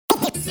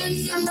the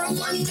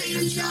 #1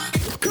 data jock.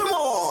 Come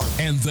on!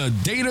 And the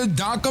data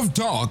doc of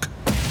talk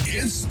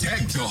is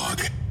Tech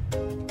Talk.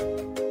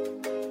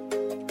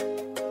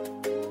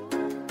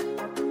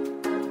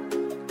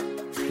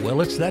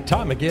 Well, it's that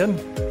time again.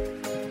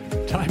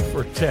 Time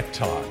for Tech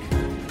Talk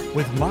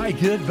with my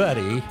good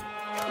buddy,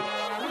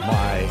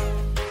 my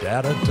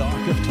data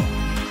doc of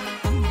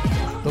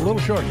talk, the little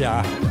short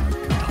guy,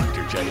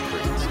 Dr. Jay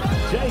Prince.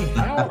 Jay,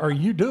 how are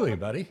you doing,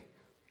 buddy?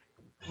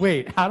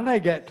 Wait, how did I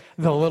get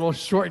the little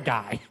short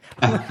guy?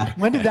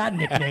 When did that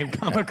nickname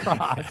come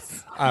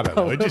across? I don't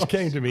know. It just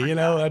came to me, you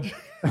know.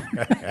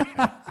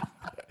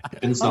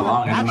 Been so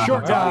long.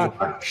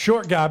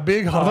 Short guy,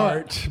 big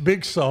heart,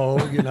 big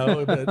soul, you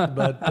know.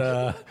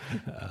 But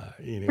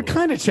anyway.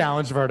 Kind of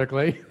challenged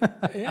vertically.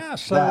 Yeah.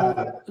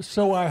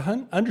 So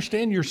I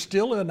understand you're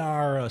still in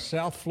our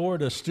South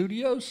Florida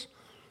studios,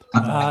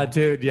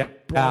 dude. Yeah.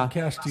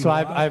 Broadcasting. So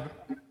I've.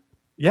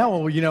 Yeah.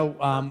 Well, you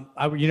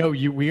know,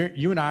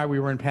 you and I, we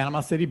were in Panama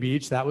City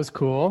Beach. That was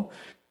cool.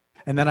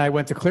 And then I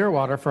went to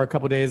Clearwater for a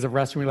couple of days of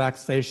rest and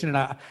relaxation.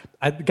 And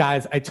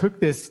I took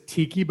this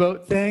tiki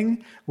boat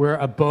thing where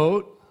a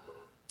boat,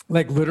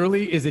 like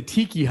literally, is a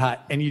tiki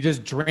hut, and you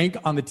just drink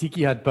on the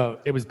tiki hut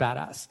boat. It was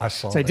badass.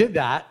 I did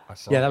that.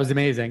 That was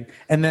amazing.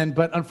 And then,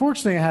 but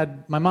unfortunately, I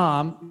had my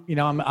mom. You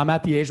know, I'm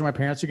at the age where my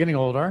parents are getting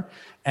older,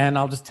 and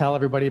I'll just tell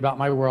everybody about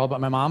my world. But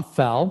my mom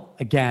fell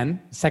again,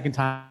 second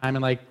time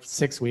in like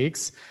 6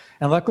 weeks,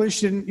 and luckily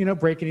she didn't, you know,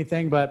 break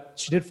anything, but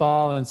she did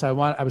fall. And so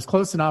I was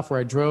close enough where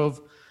I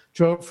drove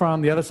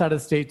from the other side of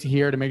the state to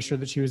here to make sure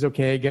that she was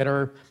okay, get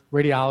her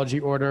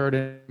radiology ordered,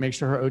 and make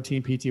sure her OT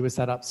and PT was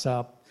set up.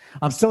 So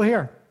I'm still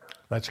here.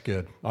 That's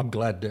good. I'm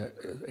glad to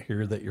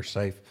hear that you're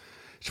safe.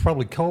 It's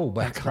probably cold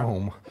back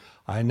home.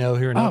 I know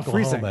here in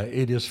Oklahoma,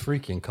 it is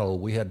freaking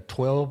cold. We had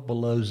 12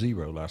 below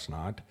zero last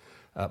night,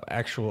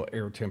 actual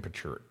air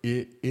temperature.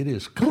 It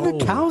is cold. What do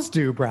the cows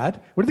do,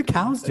 Brad? What do the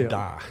cows do? They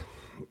die.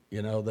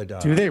 You know, they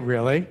die. Do they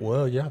really?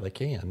 Well, yeah, they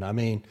can. I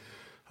mean,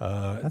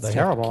 that's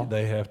terrible.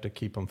 They have to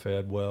keep them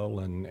fed well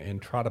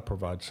and try to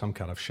provide some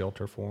kind of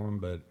shelter for them.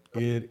 But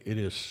it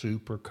is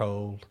super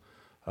cold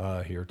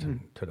here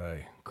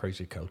today.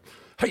 Crazy cold.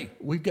 Hey,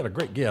 we've got a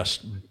great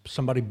guest.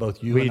 Somebody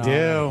both you and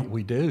I.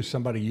 We do.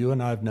 Somebody you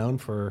and I have known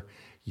for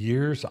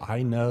years.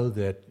 I know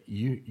that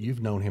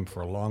you've known him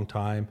for a long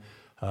time.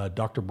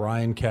 Dr.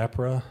 Brian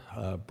Capra.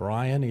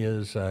 Brian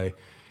is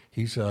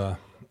he's a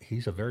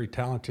very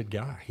talented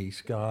guy.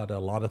 He's got a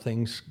lot of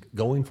things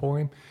going for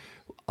him.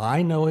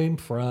 I know him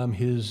from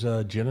his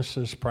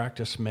Genesis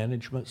practice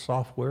management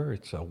software.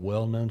 It's a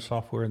well-known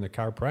software in the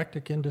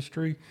chiropractic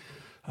industry.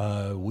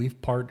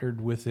 We've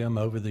partnered with them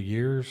over the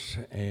years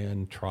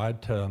and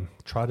tried to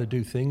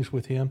do things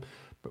with him.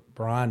 But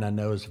Brian, I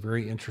know, is a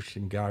very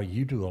interesting guy.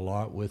 You do a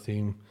lot with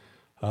him.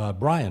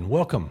 Brian,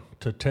 welcome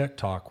to Tech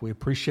Talk. We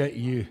appreciate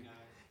you.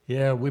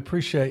 Yeah, we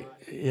appreciate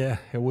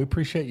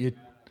you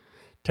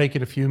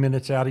taking a few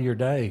minutes out of your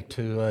day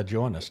to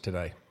join us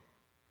today.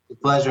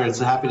 Pleasure.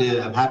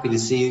 I'm happy to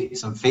see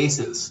some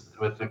faces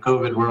with the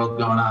COVID world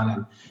going on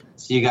and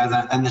see you guys.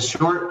 And the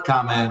short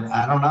comment,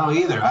 I don't know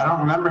either. I don't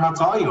remember how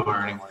tall you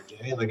are anymore,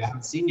 Jay. Like, I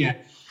haven't seen you.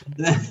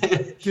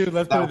 Dude,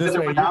 let's put it this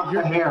way.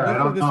 I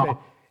don't know.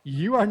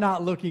 You are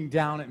not looking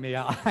down at me.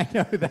 I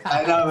know that.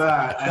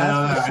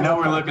 I know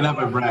we're looking up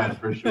at Brad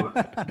for sure.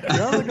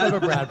 We're looking up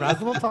at Brad.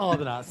 Brad's a little taller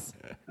than us.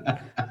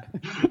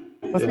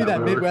 Must be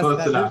that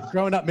Midwest,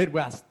 growing up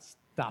Midwest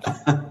stuff.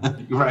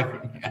 Right.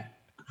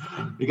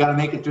 You got to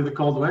make it through the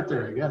cold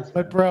winter, I guess.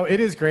 But bro, it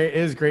is great. It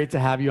is great to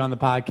have you on the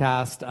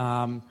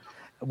podcast.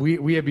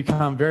 We have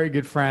become very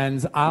good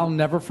friends. I'll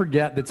never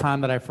forget the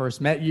time that I first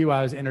met you.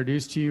 I was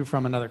introduced to you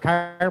from another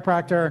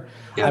chiropractor.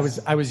 Yes.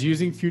 I was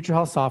using Future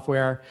Health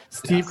software.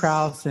 Steve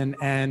Krause and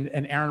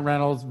Aaron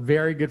Reynolds,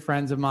 very good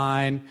friends of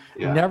mine.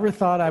 Yeah. Never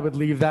thought I would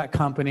leave that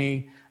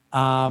company.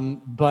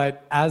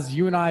 But as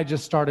you and I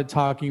just started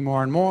talking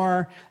more and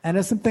more, and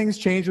as some things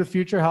changed with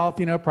Future Health,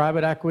 you know,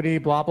 private equity,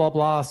 blah, blah,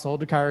 blah, sold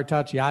to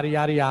ChiroTouch, yada,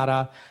 yada,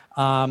 yada.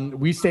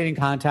 We stayed in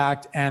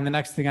contact. And the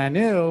next thing I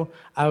knew,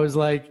 I was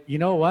like, you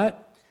know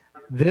what?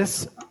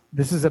 This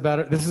is a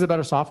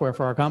better software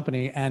for our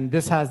company. And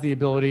this has the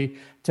ability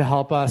to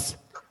help us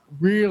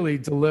really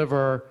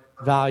deliver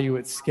value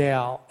at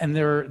scale. And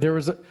there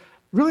was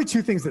really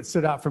two things that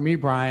stood out for me,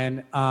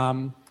 Brian.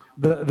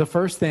 The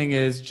first thing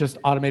is just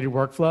automated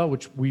workflow,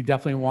 which we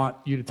definitely want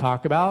you to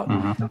talk about.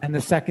 Mm-hmm. And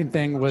the second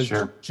thing was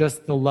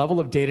just the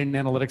level of data and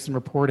analytics and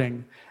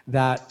reporting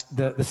that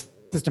the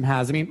system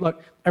has. I mean,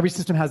 look, every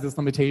system has its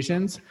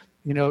limitations.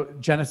 You know,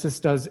 Genesis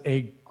does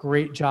a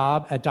great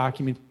job at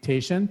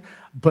documentation,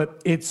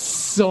 but it's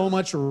so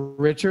much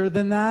richer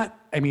than that.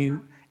 I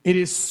mean, it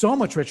is so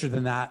much richer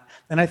than that.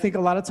 And I think a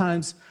lot of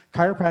times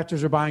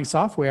chiropractors are buying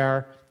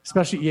software,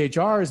 especially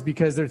EHRs,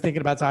 because they're thinking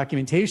about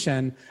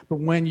documentation. But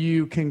when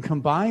you can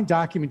combine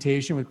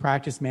documentation with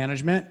practice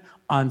management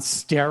on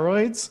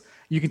steroids,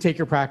 you can take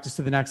your practice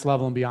to the next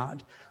level and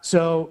beyond.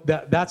 So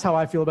that's how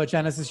I feel about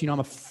Genesis. You know,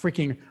 I'm a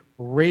freaking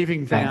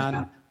raving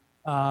fan.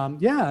 I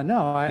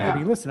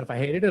mean, listen, if I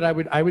hated it,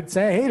 I would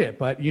say I hate it,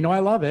 but you know, I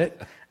love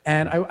it.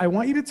 And I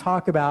want you to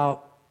talk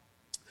about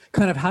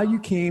kind of how you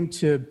came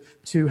to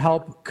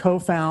help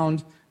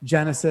co-found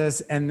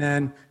Genesis, and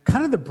then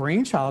kind of the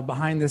brainchild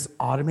behind this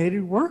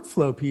automated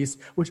workflow piece,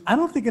 which I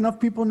don't think enough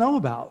people know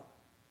about.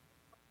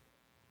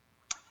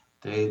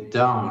 They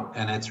don't,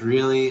 and it's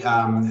really,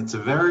 it's a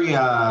very,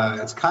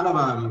 it's kind of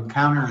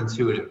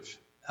counterintuitive.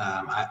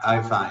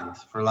 I find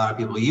for a lot of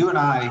people. You and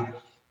I,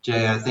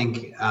 Jay, I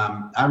think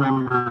I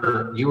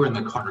remember you were in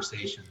the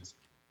conversations.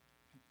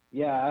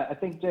 Yeah, I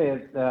think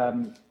Jay,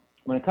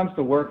 when it comes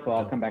to workflow,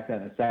 I'll come back to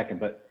that in a second,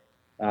 but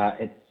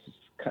it's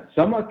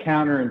somewhat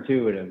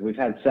counterintuitive. We've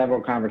had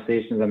several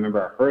conversations. I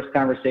remember our first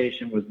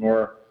conversation was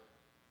more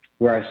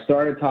where I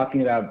started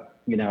talking about,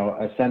 you know,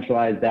 a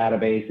centralized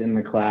database in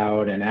the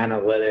cloud and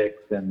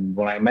analytics. And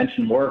when I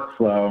mentioned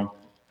workflow,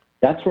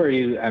 that's where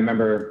I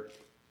remember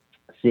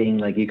seeing,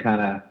 like, you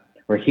kind of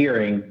were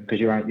hearing, because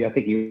I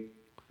think you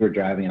were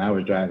driving and I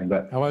was driving,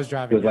 but I was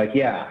driving. It was like,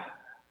 yeah,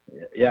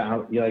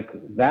 you're like,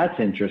 that's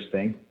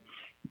interesting.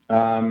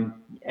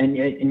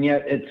 And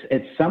yet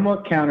it's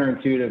somewhat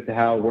counterintuitive to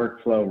how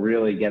workflow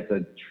really gets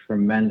a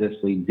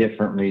tremendously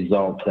different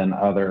result than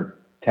other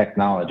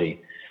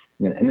technology.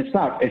 And it's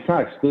not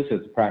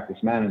exclusive to practice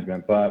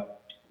management,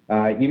 but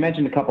you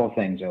mentioned a couple of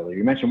things earlier.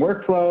 You mentioned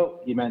workflow,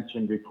 you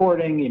mentioned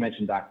reporting, you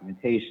mentioned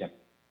documentation.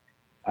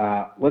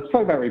 Let's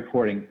talk about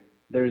reporting.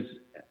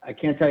 I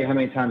can't tell you how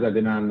many times I've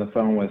been on the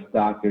phone with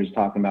doctors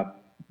talking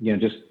about, you know,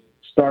 just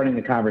starting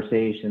the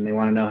conversation. They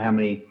want to know how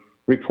many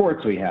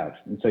reports we have.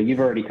 And so you've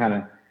already kind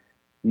of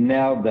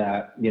nailed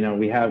that. You know,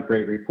 we have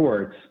great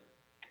reports,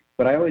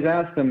 but I always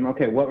ask them,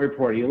 okay, what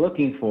report are you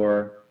looking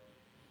for?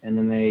 And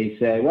then they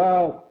say,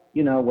 well,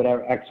 you know,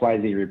 whatever,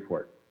 XYZ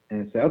report.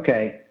 And I say,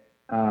 okay,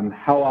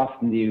 how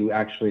often do you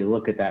actually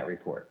look at that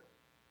report?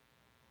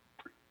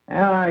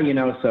 You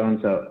know,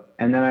 so-and-so.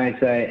 And then I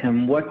say,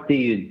 and what do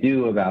you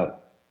do about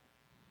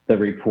the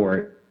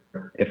report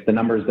if the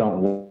numbers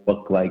don't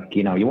look like,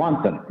 you know, you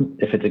want them?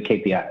 If it's a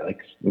KPI, like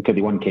it could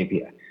be one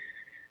KPI. And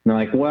they're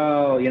like,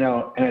 well, you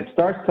know, and it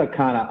starts to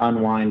kind of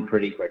unwind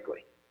pretty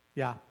quickly.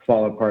 Yeah.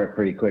 Fall apart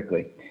pretty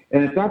quickly.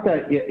 And it's not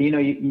that, you know,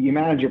 you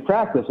manage your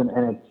practice and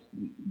it's,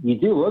 you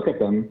do look at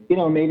them, you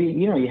know, maybe,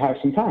 you know, you have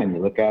some time,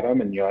 you look at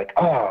them and you're like,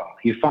 oh,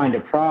 you find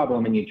a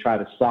problem and you try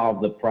to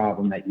solve the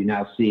problem that you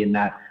now see in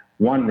that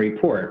one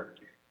report.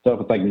 So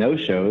if it's like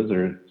no-shows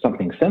or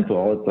something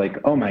simple, it's like,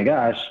 oh my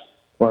gosh,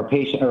 or a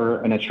patient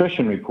or an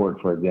attrition report,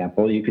 for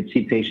example, you could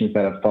see patients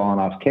that have fallen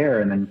off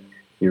care, and then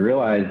you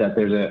realize that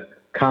there's a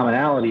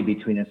commonality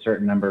between a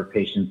certain number of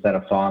patients that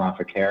have fallen off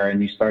of care,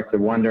 and you start to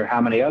wonder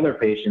how many other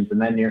patients,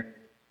 and then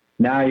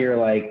you're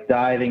like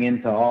diving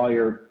into all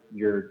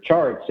your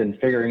charts and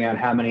figuring out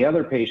how many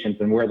other patients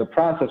and where the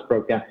process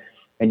broke down,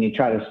 and you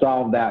try to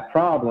solve that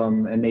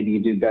problem, and maybe you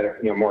do better,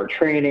 you know, more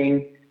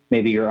training,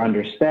 maybe you're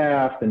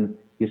understaffed, and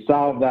you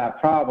solve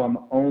that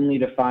problem only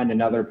to find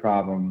another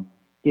problem,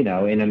 you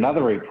know, in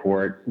another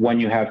report when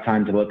you have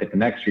time to look at the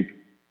next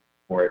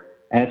report.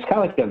 And it's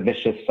kind of like a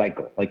vicious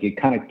cycle. Like you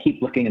kind of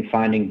keep looking and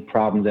finding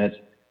problems. And it's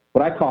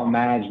what I call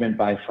management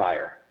by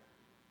fire.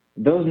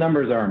 Those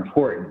numbers are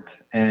important.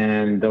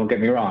 And don't get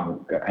me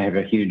wrong, I have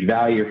a huge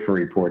value for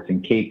reports,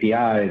 and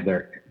KPIs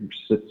are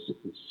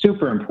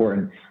super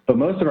important. But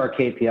most of our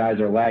KPIs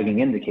are lagging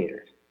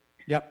indicators.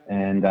 Yep.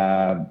 And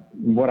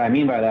what I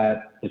mean by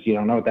that, if you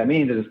don't know what that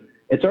means, is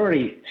it's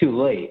already too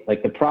late.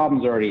 Like the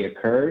problem's already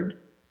occurred.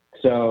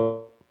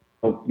 So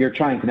you're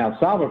trying to now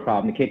solve a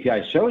problem. The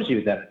KPI shows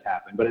you that it's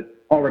happened, but it's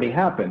already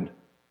happened.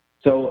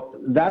 So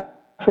that's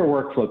where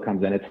workflow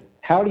comes in. It's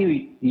how do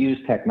you use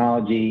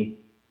technology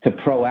to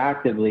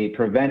proactively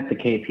prevent the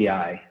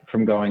KPI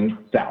from going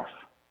south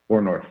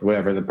or north,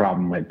 whatever the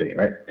problem might be,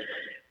 right?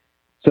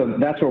 So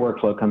that's where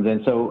workflow comes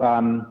in. So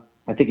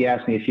I think you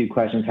asked me a few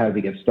questions, how did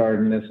we get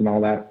started in this and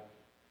all that.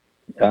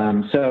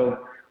 So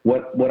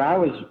what I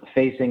was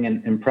facing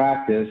in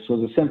practice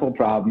was a simple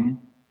problem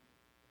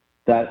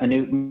that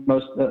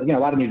a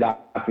lot of new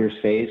doctors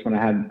face. When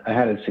I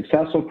had a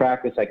successful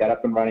practice, I got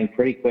up and running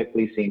pretty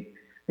quickly, seeing,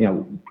 you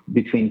know,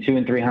 between 200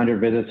 and 300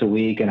 visits a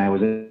week, and I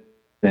was in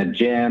a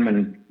gym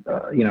and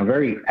you know,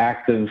 very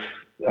active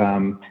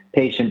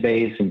patient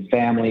base and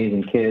families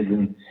and kids,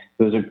 and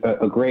it was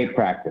a great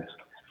practice.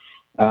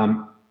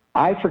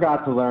 I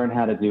forgot to learn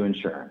how to do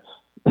insurance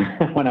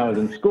when I was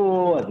in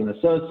school as an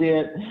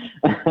associate.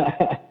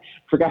 I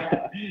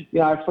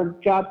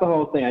forgot the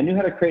whole thing. I knew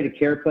how to create a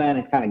care plan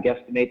and kind of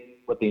guesstimate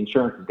what the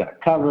insurance is going to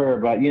cover,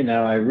 but, you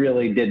know, I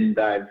really didn't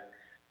dive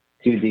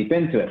too deep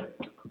into it.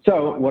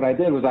 So what I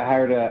did was I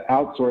hired an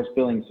outsourced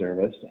billing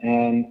service,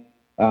 and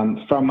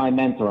from my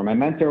mentor. My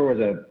mentor was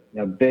a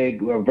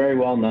very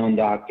well-known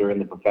doctor in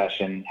the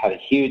profession, had a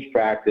huge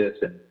practice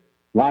and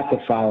lots of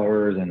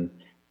followers, and,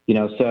 you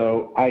know,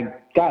 so I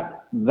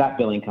got that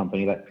billing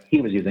company that he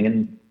was using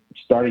and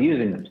started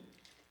using them.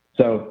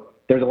 So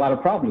there's a lot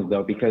of problems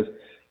though, because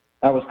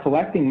I was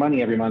collecting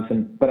money every month,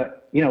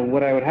 but you know,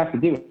 what I would have to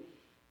do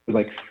was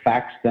like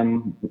fax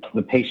them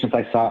the patients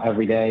I saw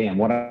every day and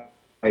what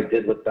I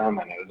did with them.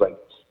 And it was like,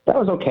 that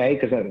was okay,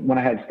 because when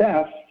I had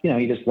staff, you know,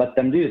 you just let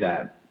them do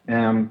that.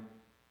 And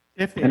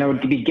I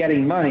would be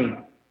getting money.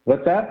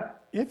 What's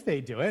that? if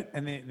they do it,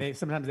 and they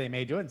sometimes they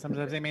may do it, and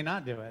sometimes they may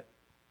not do it.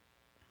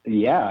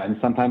 Yeah, and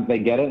sometimes they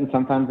get it, and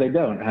sometimes they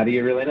don't. How do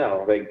you really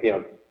know? Like,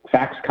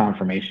 fax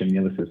confirmation.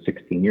 This is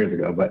 16 years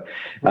ago, but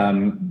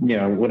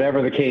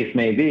whatever the case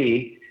may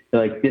be.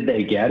 Like, did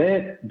they get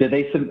it? Did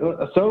they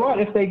so what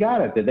if they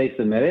got it? Did they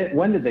submit it?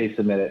 When did they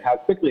submit it? How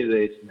quickly did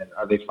they submit it?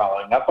 Are they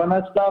following up on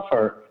that stuff,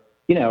 or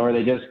are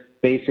they just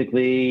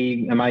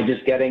basically? Am I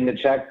just getting the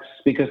checks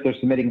because they're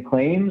submitting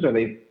claims? Are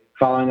they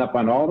following up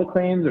on all the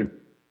claims, or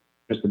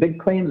just the big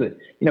claims?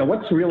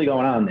 What's really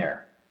going on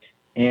there?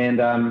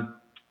 And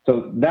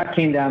so that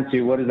came down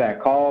to, what is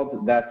that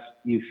called? That's,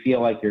 you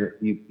feel like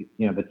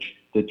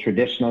the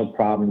traditional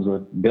problems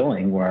with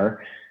billing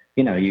where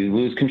you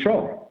lose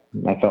control.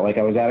 I felt like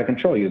I was out of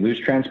control. You lose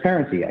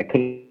transparency. I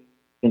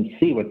couldn't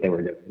see what they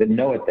were doing. Didn't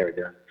know what they were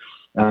doing.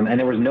 And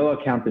there was no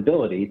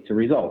accountability to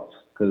results,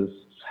 because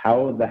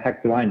how the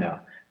heck do I know?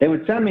 They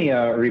would send me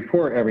a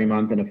report every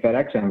month in a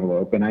FedEx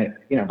envelope. And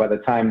by the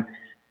time,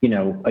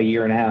 a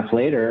year and a half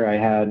later, I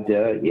had,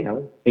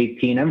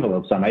 18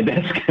 envelopes on my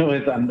desk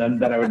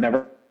that I would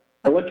never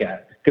look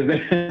at, because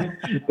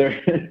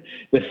they're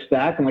the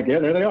stack. I'm like, yeah,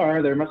 there they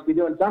are. They must be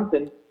doing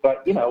something.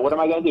 But, what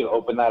am I going to do?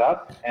 Open that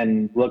up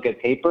and look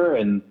at paper?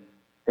 And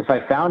if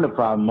I found a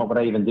problem, what would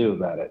I even do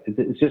about it?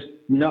 It's just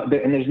no, and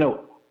there's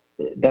no,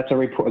 that's a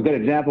good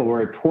example where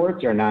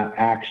reports are not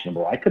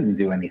actionable. I couldn't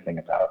do anything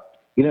about it,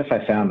 even if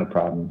I found a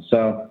problem.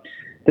 So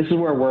this is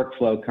where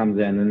workflow comes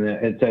in, and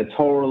it's a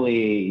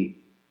totally,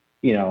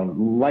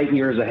 light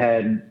years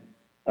ahead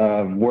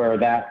of where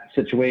that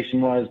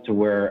situation was to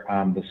where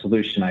the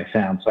solution I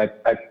found. So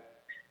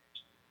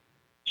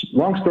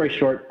long story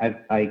short,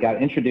 I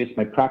got introduced.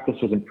 My practice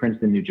was in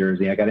Princeton, New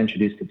Jersey. I got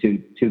introduced to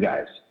two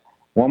guys.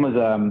 One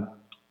was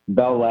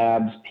Bell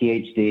Labs,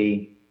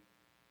 PhD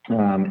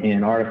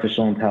in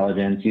artificial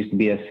intelligence. Used to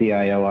be a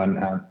CIO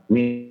on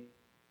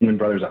Lehman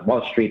Brothers on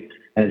Wall Street,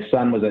 and his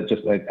son was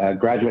just a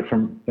graduate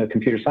from a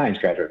computer science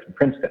graduate from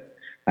Princeton.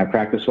 My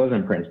practice was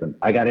in Princeton.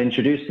 I got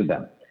introduced to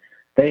them.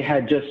 They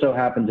had just so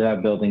happened to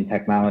have building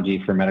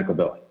technology for medical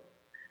billing.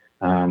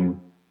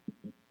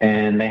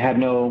 And they had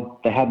no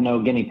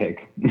guinea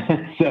pig.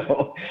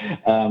 So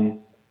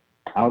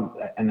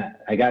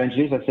I got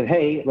introduced. I said,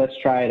 hey, let's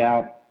try it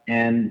out.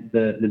 And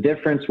the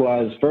difference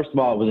was, first of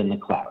all, it was in the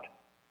cloud.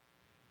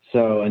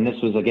 So, and this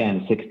was,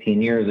 again,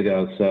 16 years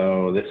ago.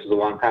 So this was a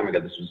long time ago.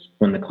 This was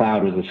when the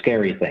cloud was a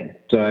scary thing.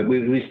 So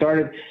we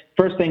started,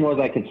 first thing was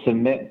I could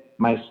submit,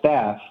 my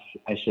staff,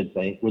 I should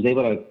say, was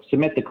able to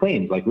submit the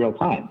claims like real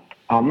time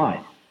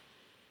online.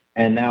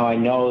 And now I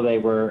know they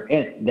were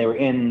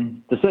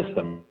in the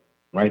system.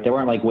 Right, they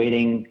weren't like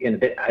waiting.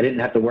 I didn't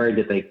have to worry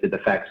did the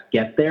fax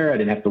get there. I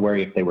didn't have to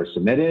worry if they were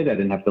submitted. I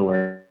didn't have to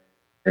worry.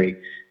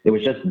 It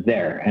was just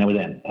there, and it was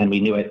in, and we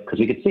knew it because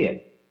we could see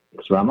it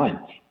because we're online.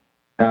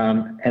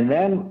 And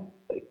then,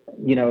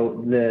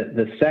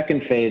 the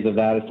second phase of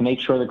that is to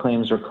make sure the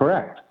claims are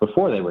correct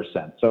before they were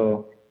sent.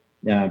 So,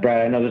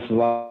 Brad, I know this is a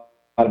lot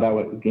about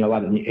what a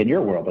lot in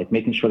your world, like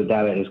making sure the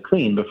data is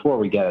clean before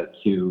we get it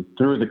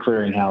through the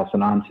clearinghouse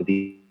and onto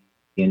the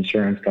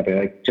insurance company,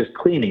 like just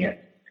cleaning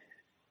it.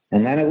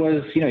 And then it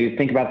was, you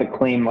think about the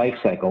claim life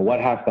cycle. What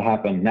has to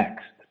happen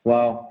next?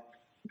 Well,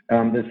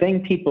 the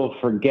thing people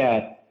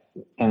forget,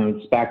 and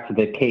it's back to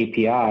the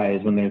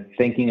KPIs when they're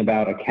thinking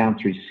about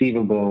accounts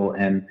receivable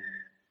and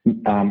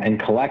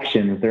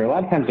collections. There are a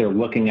lot of times they're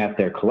looking at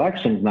their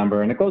collections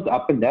number, and it goes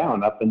up and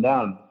down, up and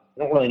down.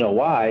 I don't really know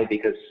why,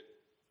 because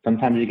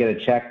sometimes you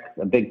get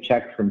a big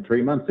check from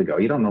 3 months ago.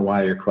 You don't know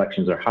why your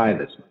collections are high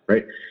this month,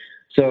 right?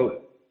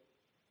 So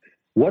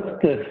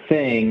what's the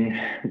thing,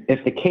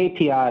 if the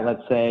KPI,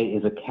 let's say,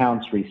 is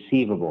accounts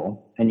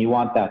receivable, and you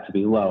want that to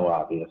be low,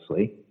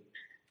 obviously,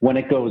 when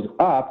it goes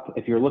up,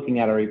 if you're looking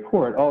at a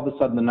report, all of a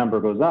sudden the number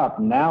goes up.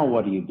 Now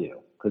what do you do?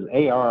 Because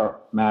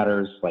AR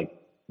matters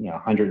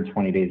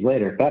 120 days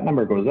later. If that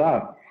number goes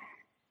up,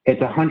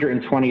 it's a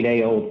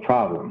 120-day-old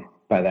problem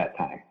by that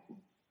time.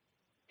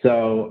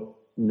 So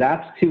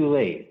that's too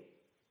late.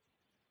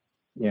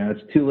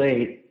 It's too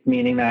late.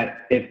 Meaning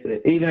that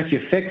even if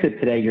you fix it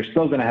today, you're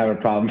still going to have a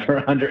problem for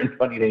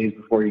 120 days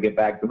before you get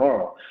back to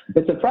normal.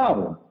 It's a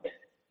problem,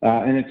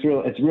 and it's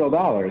real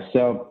dollars.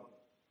 So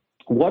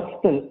what's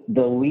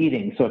the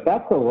leading? So if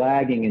that's the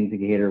lagging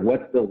indicator,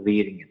 what's the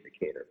leading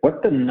indicator?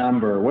 What's the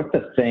number? What's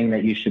the thing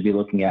that you should be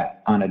looking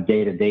at on a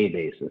day-to-day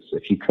basis,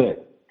 if you could?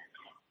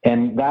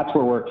 And that's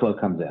where workflow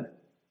comes in.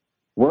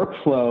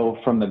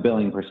 Workflow from the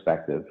billing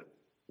perspective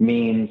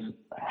means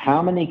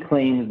how many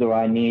claims do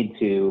I need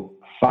to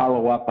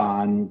follow up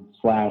on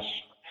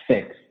 /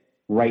 fix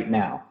right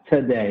now,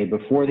 today,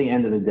 before the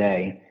end of the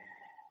day,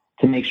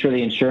 to make sure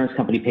the insurance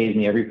company pays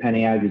me every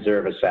penny I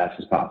deserve as fast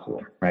as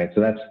possible, right?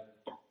 So that's,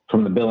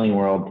 from the billing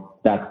world,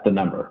 that's the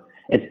number.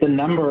 It's the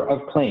number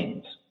of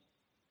claims.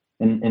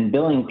 In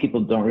billing,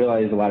 people don't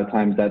realize a lot of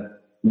times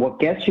that what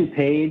gets you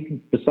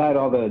paid, beside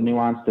all the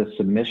nuance to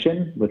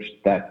submission, which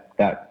that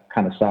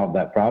kind of solved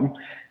that problem,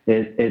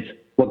 is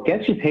what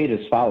gets you paid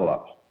is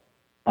follow-up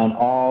on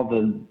all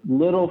the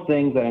little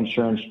things that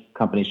insurance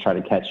companies try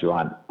to catch you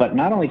on. But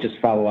not only just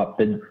follow up,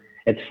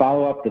 it's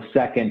follow up the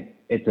second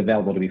it's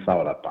available to be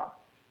followed up on.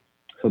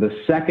 So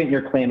the second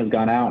your claim has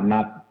gone out and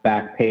not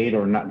back paid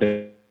or not,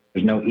 there's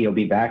no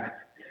EOB back,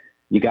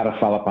 you got to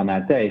follow up on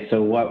that day.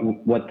 So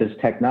what this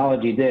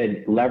technology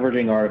did,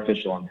 leveraging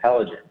artificial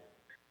intelligence,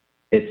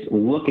 it's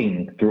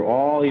looking through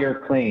all your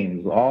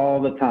claims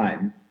all the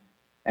time,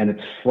 and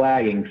it's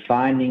flagging,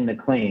 finding the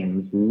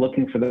claims,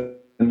 looking for the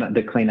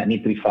claim that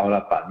needs to be followed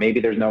up on. Maybe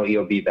there's no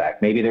EOB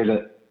back. Maybe there's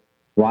a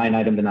line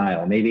item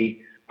denial.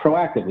 Maybe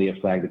proactively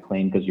it flagged the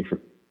claim because you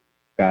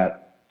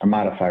forgot a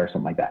modifier or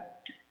something like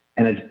that.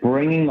 And it's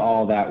bringing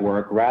all that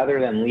work,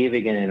 rather than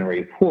leaving it in a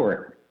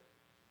report,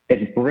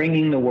 it's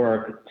bringing the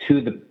work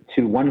to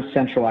one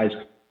centralized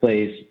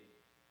place.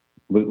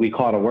 We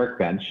call it a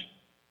workbench.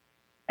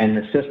 And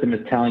the system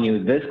is telling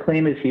you this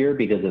claim is here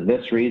because of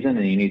this reason,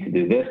 and you need to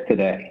do this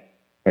today.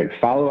 Right?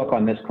 Follow up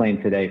on this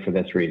claim today for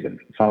this reason.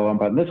 Follow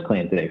up on this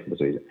claim today for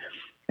this reason.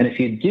 And if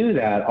you do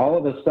that, all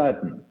of a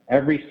sudden,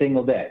 every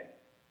single day,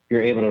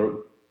 you're able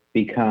to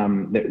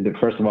become,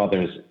 first of all,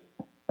 there's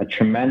a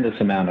tremendous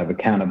amount of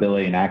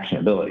accountability and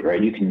actionability,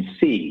 right? You can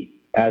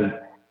see, as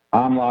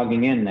I'm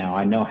logging in now,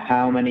 I know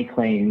how many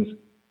claims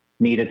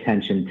need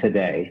attention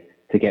today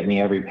to get me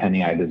every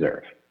penny I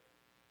deserve.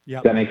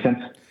 Yep. Does that make sense?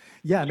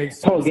 Yeah, it makes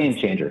total game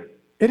changer.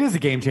 It is a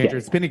game changer. Yeah.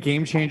 It's been a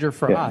game changer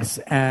for us.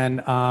 And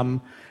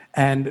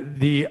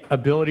the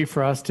ability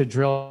for us to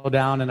drill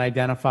down and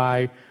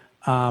identify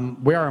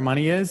where our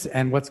money is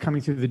and what's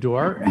coming through the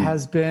door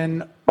has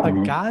been a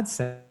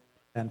godsend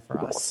for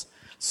us.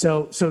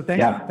 So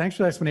thanks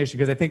for the explanation,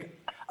 because I think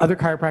other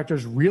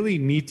chiropractors really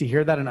need to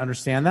hear that and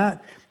understand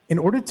that in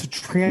order to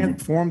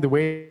transform the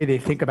way they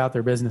think about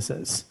their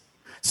businesses.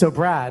 So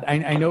Brad,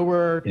 I know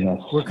we're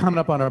coming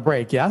up on a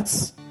break.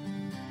 Yes?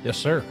 Yes,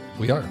 sir.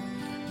 We are.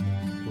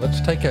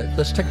 Let's take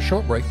a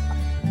short break.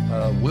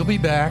 We'll be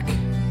back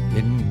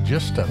in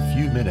just a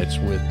few minutes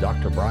with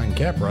Dr. Brian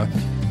Capra.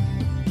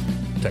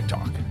 Tech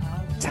Talk.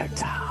 Tech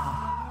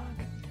Talk.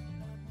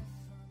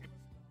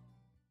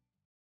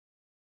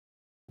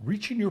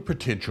 Reaching your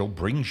potential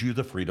brings you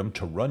the freedom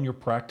to run your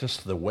practice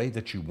the way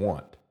that you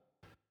want.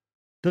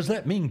 Does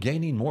that mean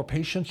gaining more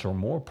patients or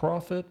more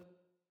profit?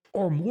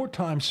 Or more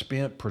time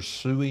spent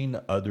pursuing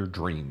other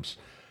dreams?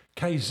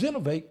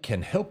 Kaizenovate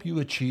can help you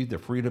achieve the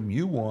freedom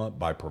you want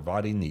by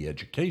providing the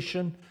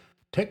education,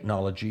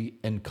 technology,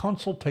 and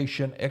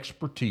consultation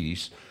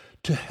expertise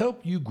to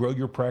help you grow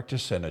your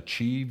practice and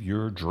achieve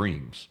your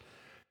dreams.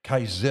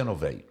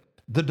 Kaizenovate,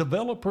 the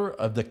developer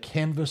of the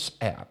Canvas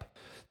app,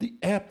 the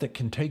app that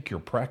can take your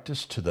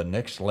practice to the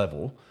next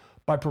level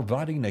by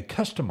providing a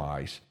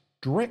customized,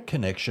 direct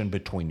connection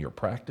between your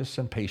practice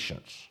and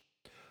patients.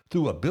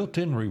 Through a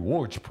built-in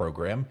rewards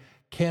program,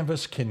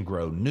 Canvas can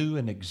grow new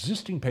and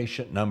existing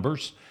patient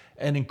numbers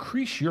and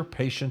increase your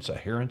patients'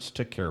 adherence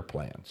to care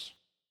plans.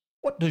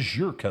 What does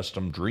your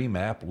custom dream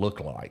app look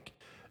like?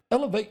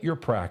 Elevate your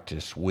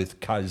practice with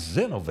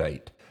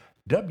Kaizenovate.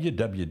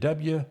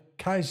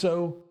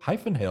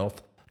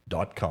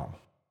 www.kaizo-health.com.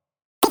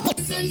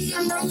 The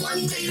number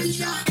one data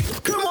jock.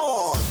 Come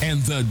on! And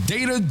the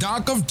data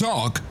doc of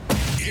talk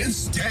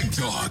is Tech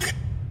Talk.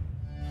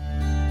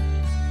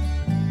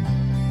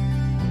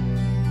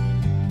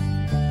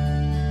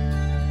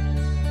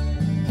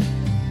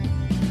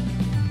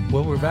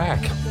 Well, we're back.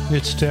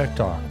 It's Tech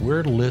Talk.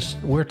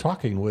 We're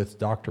talking with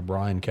Dr.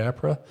 Brian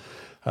Capra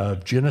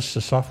of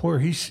Genesis Software.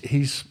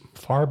 He's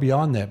far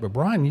beyond that. But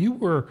Brian, you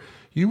were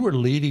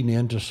leading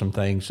into some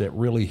things that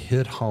really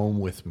hit home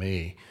with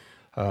me.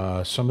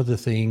 Some of the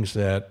things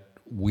that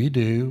we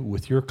do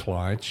with your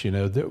clients. You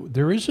know,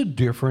 there is a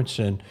difference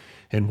in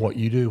what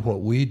you do,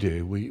 what we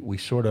do. We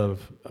sort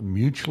of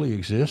mutually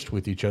exist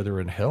with each other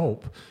and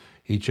help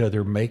each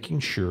other, making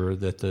sure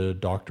that the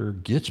doctor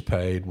gets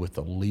paid with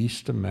the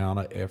least amount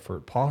of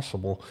effort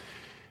possible.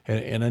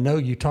 And I know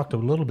you talked a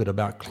little bit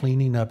about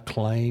cleaning up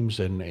claims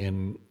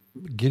and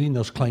getting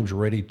those claims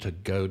ready to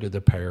go to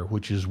the payer,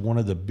 which is one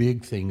of the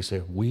big things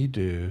that we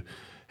do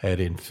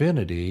at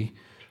Infinity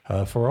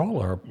for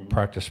all our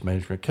practice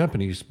management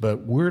companies.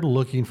 But we're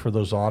looking for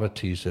those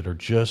oddities that are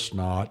just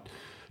not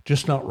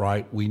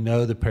right. We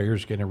know the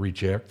payer's going to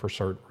reject for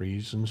certain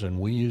reasons, and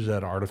we use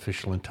that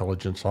artificial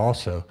intelligence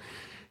also.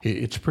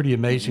 It's pretty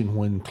amazing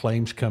when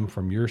claims come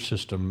from your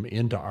system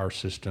into our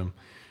system.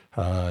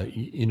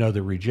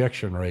 The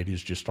rejection rate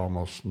is just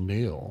almost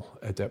nil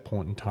at that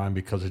point in time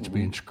because it's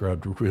being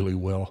scrubbed really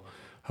well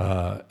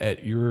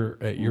at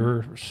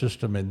your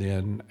system and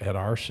then at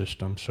our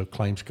system, so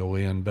claims go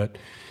in. But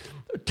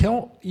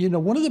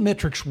one of the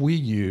metrics we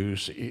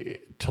use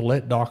to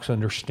let docs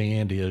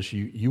understand is,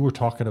 you were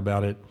talking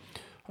about it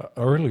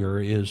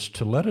earlier, is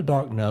to let a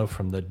doc know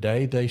from the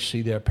day they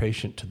see that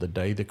patient to the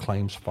day the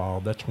claim's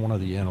filed. That's one of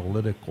the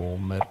analytical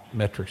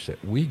metrics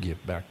that we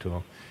give back to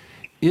them.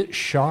 It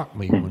shocked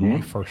me when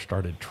we first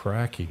started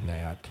tracking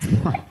that.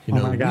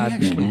 We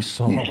actually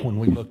saw, when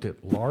we looked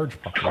at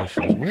large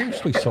populations, we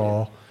actually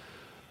saw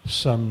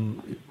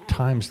some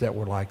times that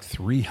were like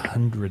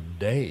 300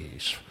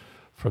 days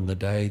from the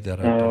day that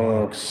a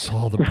doc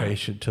saw the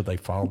patient till they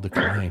filed the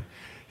claim.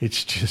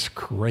 It's just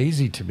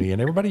crazy to me.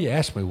 And everybody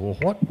asks me, well,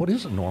 what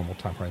is a normal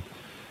time frame?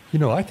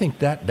 I think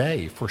that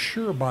day, for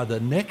sure, by the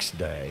next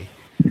day,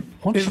 why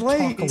don't It's you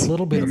late. talk a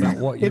little bit about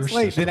what your It's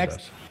late. system The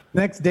does?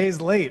 next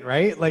day's late,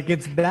 right? Like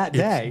it's that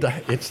day.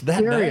 It's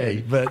that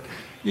day. But,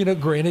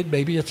 granted,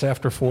 maybe it's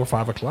after 4 or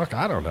 5 o'clock.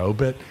 I don't know.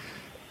 But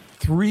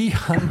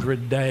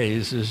 300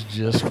 days is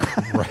just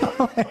great.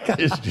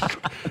 It's just,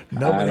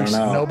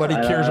 nobody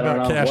cares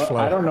about cash flow.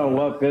 I don't know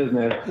what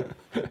business.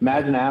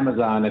 Imagine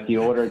Amazon if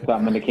you ordered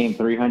something and it came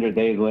 300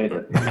 days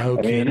later. No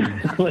kidding.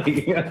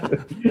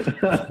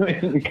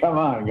 Come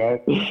on,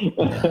 guys.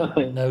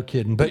 No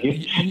kidding. But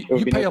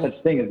you pay no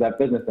such thing as that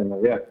business in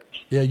there. Yeah.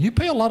 Yeah, you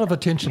pay a lot of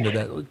attention to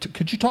that.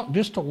 Could you talk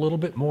just a little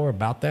bit more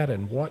about that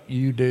and what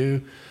you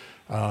do,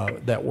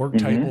 that work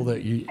table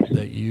that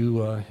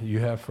you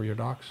have for your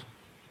docs?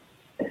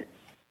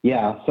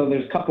 Yeah, so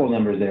there's a couple of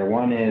numbers there.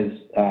 One is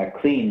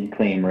clean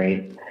claim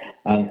rate,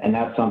 and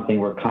that's something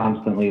we're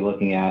constantly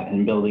looking at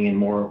and building in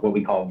more what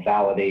we call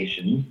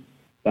validation.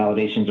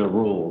 Validations are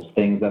rules,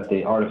 things that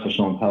the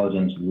artificial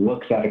intelligence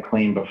looks at a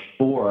claim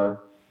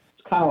before.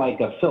 It's kind of like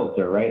a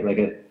filter, right?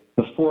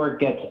 Before it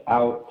gets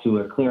out to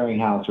a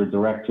clearinghouse or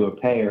direct to a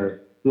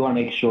payer, we want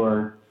to make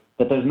sure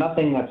that there's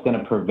nothing that's going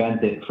to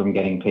prevent it from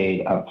getting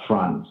paid up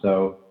front.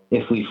 So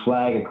if we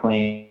flag a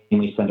claim,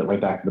 we send it right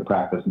back to the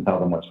practice and tell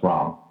them what's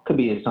wrong. Could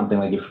be something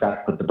like you forgot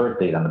to put the birth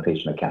date on the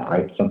patient account,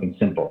 right? Something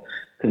simple.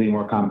 Could be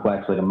more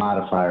complex, like a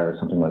modifier or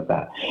something like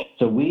that.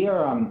 So we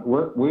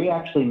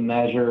actually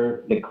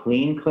measure the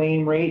clean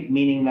claim rate,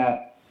 meaning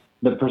that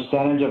the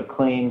percentage of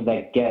claims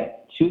that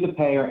get to the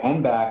payer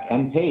and back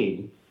and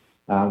paid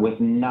with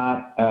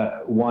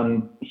not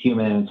one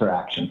human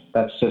interaction.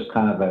 That's just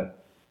kind of a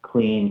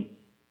clean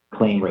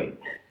claim rate.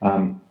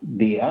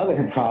 The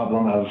other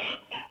problem of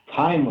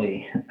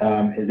timely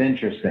is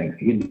interesting.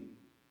 You'd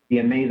be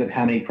amazed at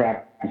how many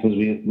practices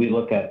we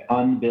look at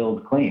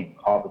unbilled claims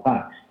all the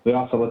time. We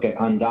also look at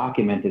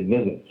undocumented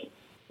visits,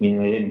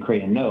 meaning they didn't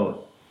create a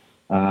note.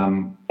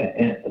 And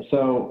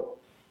so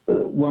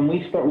when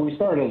we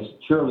started as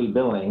purely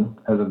billing,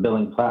 as a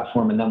billing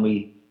platform, and then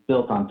we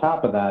built on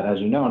top of that, as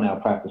you know now,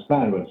 Practice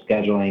Management, with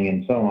scheduling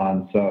and so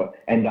on,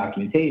 and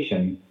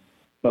documentation.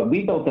 But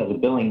we built as a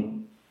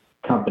billing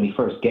company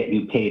first, get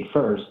you paid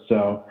first.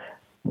 So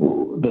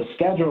the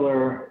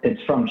scheduler,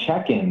 it's from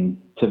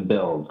check-in to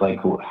build. Like,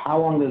 how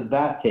long does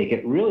that take?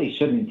 It really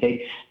shouldn't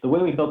take. The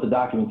way we built the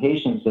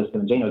documentation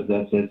system, Jay knows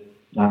this, is,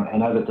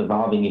 and as it's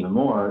evolving even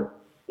more,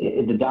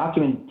 the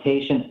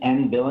documentation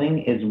and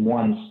billing is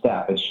one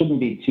step. It shouldn't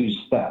be two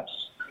steps.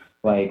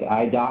 Like,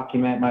 I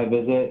document my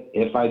visit.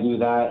 If I do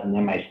that, and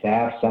then my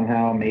staff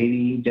somehow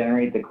maybe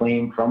generate the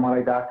claim from what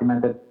I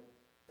documented,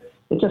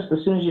 it just,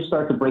 as soon as you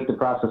start to break the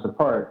process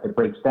apart, it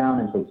breaks down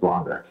and takes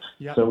longer.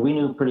 Yep. So we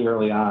knew pretty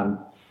early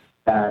on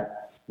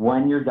that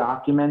when you're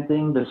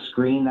documenting, the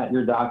screen that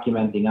you're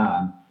documenting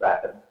on,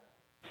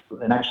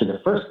 and actually the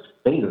first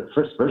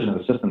version of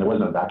the system, there was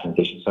no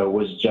documentation, so it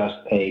was just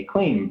a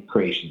claim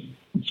creation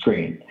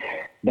screen.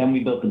 Then we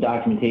built the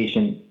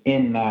documentation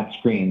in that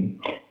screen.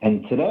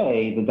 And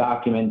today, the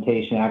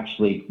documentation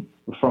actually,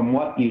 from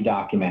what you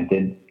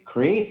documented,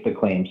 creates the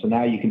claim. So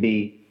now you can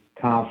be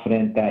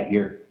confident that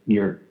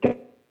your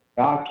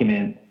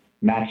document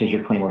matches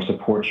your claim or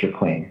supports your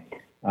claim.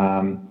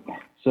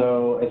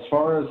 So as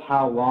far as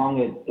how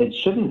long it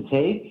shouldn't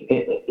take,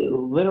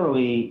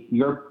 literally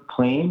your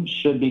claim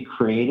should be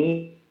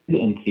created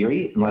in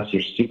theory, unless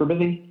you're super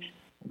busy,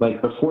 like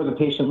before the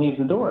patient leaves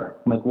the door.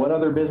 Like, what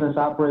other business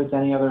operates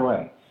any other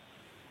way?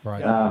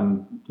 Right.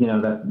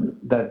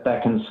 That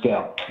can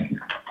scale.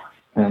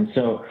 And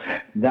so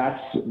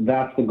that's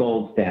the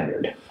gold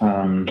standard.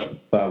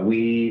 But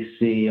we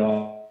see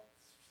all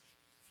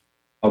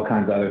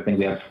kinds of other things.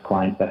 We have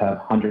clients that have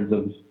hundreds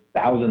of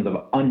thousands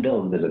of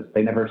unbilled visits.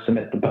 They never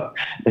submit the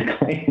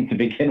claim to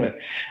begin with.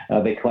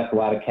 They collect a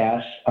lot of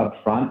cash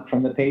up front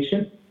from the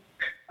patient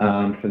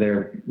for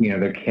their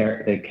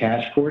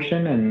cash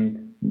portion,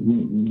 and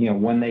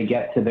when they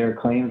get to their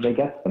claims, they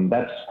get them.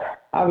 That's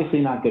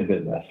obviously not good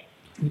business.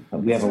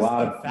 We have a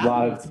lot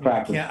of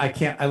practice. It's crazy. I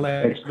can't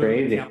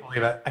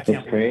believe it.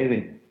 It's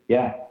crazy.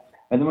 Yeah.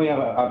 And then we have,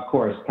 of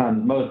course,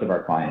 most of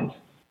our clients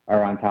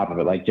are on top of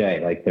it, like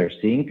Jay. Like, they're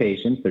seeing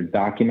patients, they're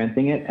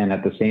documenting it, and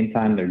at the same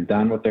time, they're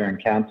done with their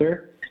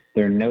encounter.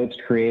 Their notes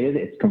created,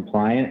 it's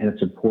compliant, and it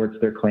supports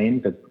their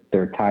claims. That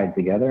they're tied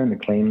together, and the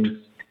claims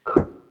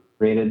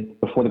created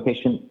before the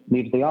patient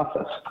leaves the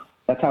office.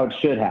 That's how it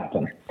should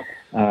happen.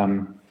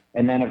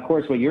 And then, of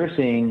course, what you're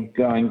seeing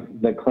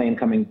the claim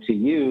coming to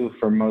you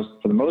for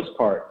the most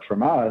part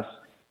from us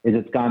is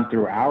it's gone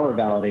through our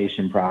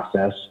validation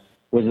process,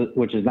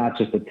 which is not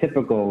just the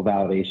typical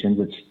validations.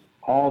 It's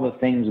all the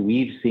things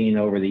we've seen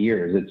over the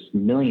years. It's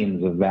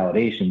millions of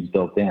validations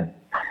built in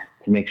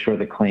to make sure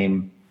the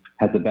claim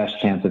has the best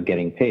chance of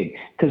getting paid.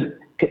 Because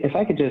if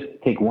I could just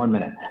take 1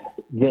 minute,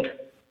 the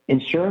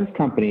insurance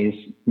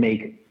companies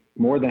make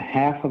more than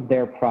half of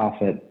their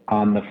profit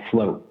on the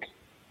float.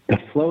 The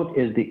float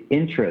is the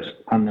interest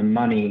on the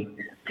money,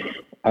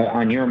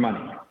 on your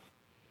money.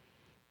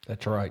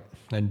 That's right.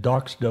 And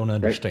docs don't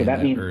understand right? So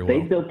that means very well.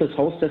 they built this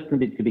whole system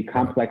to be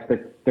complex.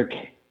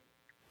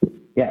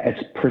 Yeah,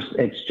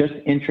 it's just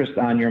interest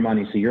on your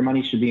money. So your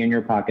money should be in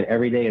your pocket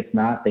every day. It's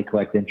not. They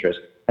collect interest.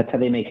 That's how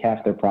they make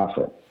half their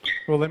profit.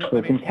 Well,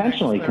 It's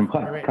intentionally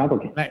complicated.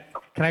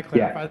 Can I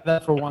clarify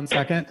that for 1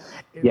 second?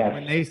 Yes.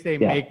 When they say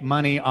Yeah. make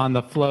money on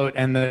the float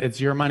and it's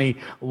your money,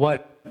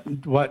 what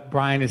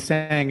Brian is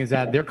saying is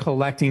that they're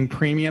collecting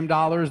premium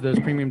dollars. Those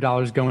premium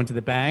dollars go into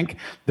the bank.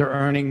 They're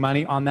earning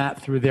money on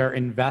that through their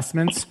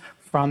investments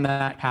from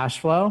that cash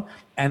flow.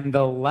 And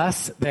the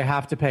less they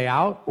have to pay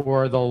out,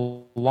 or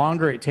the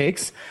longer it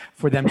takes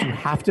for them to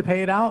have to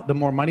pay it out, the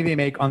more money they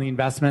make on the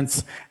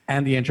investments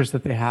and the interest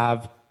that they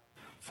have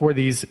for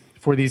these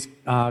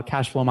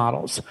cash flow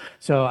models.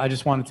 So I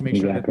just wanted to make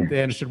sure that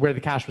they understood where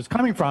the cash was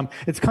coming from.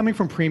 It's coming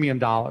from premium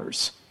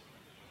dollars,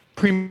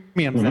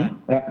 premiums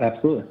that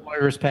Absolutely.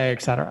 employers pay,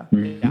 et cetera.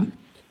 Mm-hmm.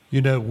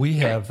 Yeah. We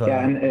have.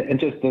 Yeah, and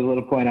just a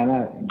little point on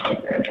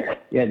that.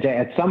 Yeah, Jay,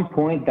 at some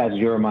point, that's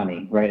your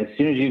money, right? As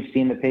soon as you've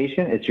seen the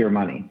patient, it's your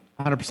money.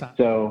 100%.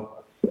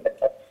 So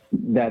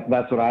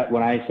that's what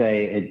when I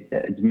say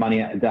it's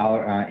money,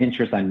 dollar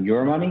interest on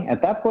your money.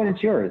 At that point,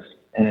 it's yours,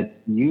 and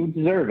you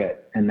deserve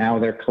it. And now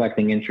they're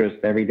collecting interest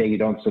every day you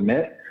don't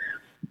submit.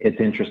 It's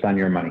interest on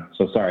your money.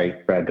 So sorry,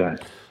 Brad, go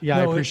ahead. Yeah,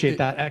 I appreciate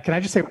that. Can I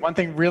just say one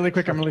thing really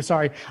quick? I'm really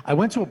sorry. I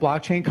went to a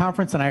blockchain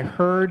conference and I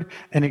heard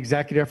an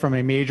executive from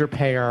a major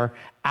payer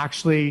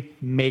actually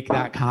make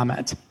that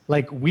comment.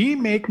 Like, we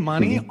make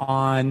money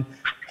on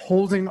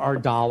holding our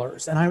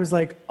dollars. And I was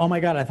like, oh my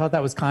God, I thought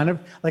that was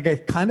I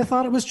kind of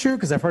thought it was true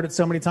because I've heard it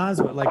so many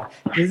times, but like,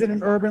 is it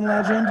an urban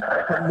legend?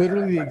 But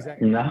literally the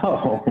executive.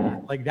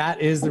 No. Like,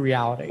 that is the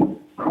reality.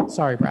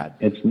 Sorry, Brad.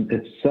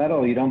 It's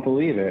subtle. You don't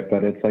believe it,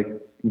 but it's like,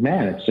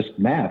 man, it's just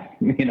math,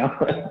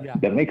 Yeah.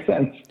 That makes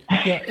sense.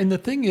 Yeah, and the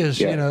thing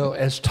is,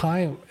 as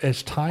time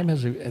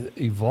has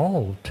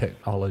evolved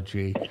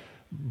technology,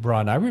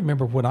 Brian, I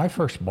remember when I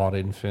first bought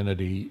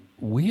Infinity,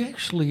 we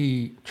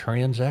actually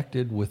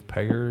transacted with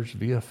payers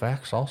via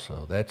fax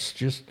also. That's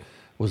just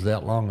was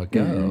that long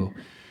ago.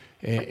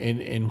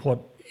 And what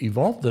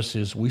evolved this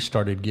is we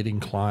started getting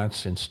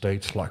clients in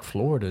states like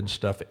Florida and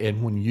stuff,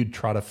 and when you'd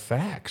try to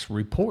fax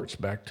reports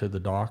back to the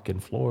doc in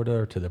Florida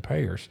or to the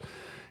payers,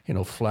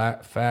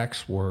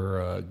 fax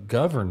were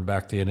governed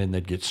back then, and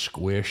they'd get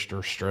squished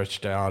or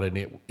stretched out,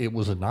 and it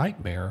was a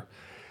nightmare.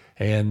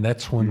 And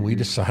that's when we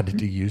decided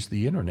to use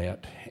the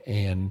internet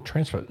and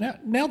transfer.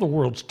 Now the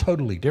world's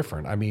totally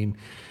different. I mean,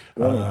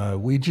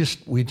 we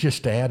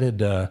just added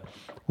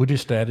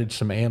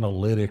some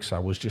analytics I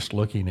was just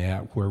looking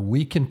at where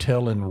we can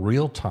tell in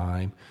real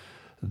time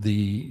the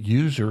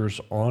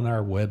users on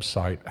our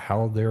website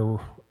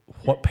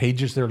what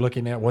pages they're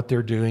looking at, what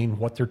they're doing,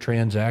 what they're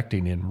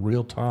transacting in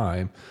real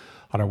time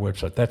on our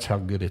website. That's how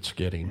good it's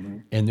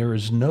getting. And there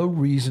is no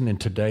reason in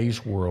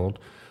today's world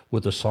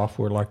with a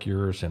software like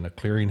yours and a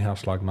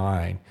clearinghouse like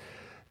mine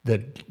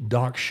that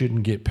docs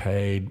shouldn't get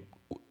paid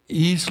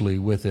easily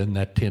within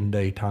that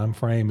 10-day time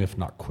frame, if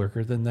not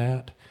quicker than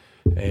that.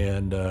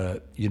 And,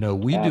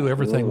 we do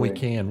everything we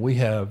can.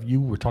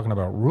 You were talking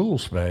about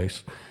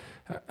rules-based.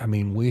 I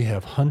mean, we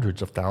have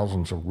hundreds of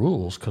thousands of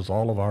rules because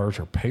all of ours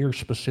are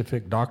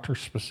payer-specific,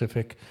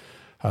 doctor-specific,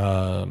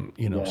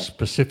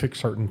 specific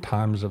certain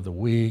times of the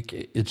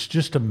week. It's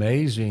just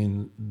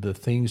amazing the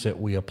things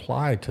that we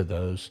apply to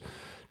those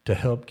to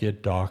help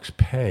get docs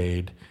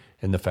paid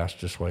in the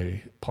fastest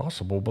way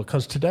possible.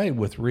 Because today,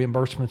 with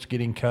reimbursements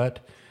getting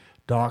cut,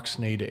 docs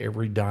need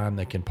every dime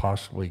they can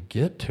possibly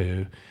get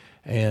to,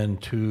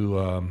 and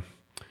to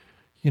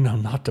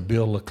not to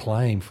bill a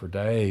claim for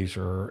days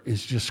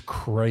is just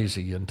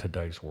crazy in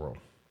today's world.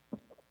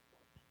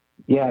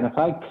 Yeah, and if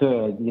I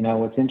could,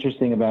 what's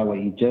interesting about what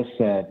you just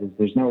said is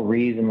there's no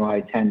reason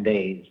why 10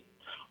 days.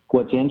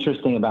 What's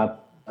interesting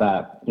about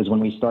that is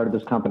when we started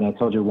this company, I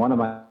told you one of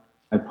my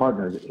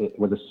partners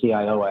was a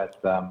CIO at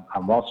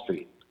on Wall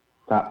Street,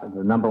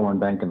 the number one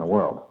bank in the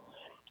world.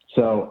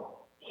 So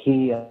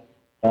he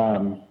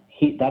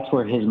that's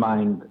where his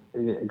mind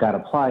got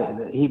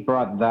applied. He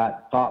brought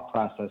that thought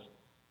process.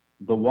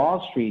 The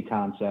Wall Street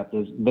concept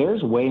is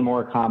there's way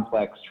more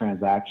complex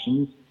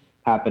transactions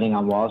happening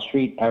on Wall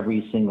Street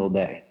every single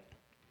day.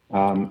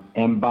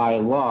 And by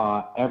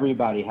law,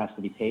 everybody has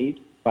to be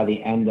paid by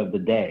the end of the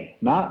day,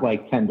 not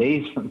like 10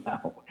 days from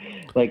now.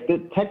 Like, the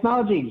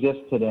technology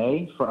exists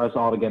today for us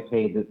all to get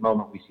paid the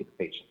moment we see the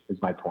patient, is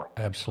my point.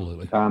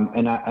 Absolutely.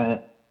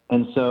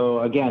 And so,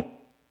 again,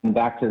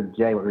 back to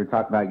Jay, what we were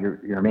talking about,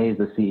 you're amazed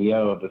the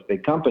CEO of this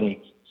big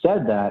company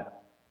said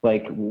that,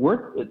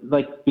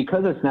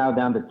 because it's now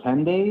down to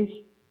 10 days,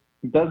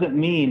 doesn't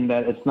mean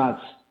that it's not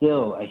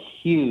still a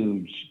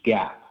huge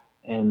gap.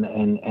 And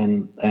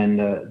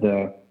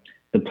the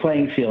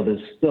playing field is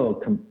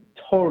still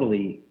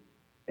totally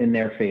in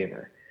their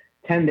favor.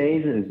 10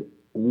 days is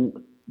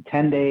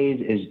 10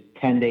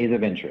 days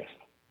of interest.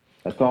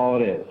 That's all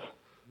it is.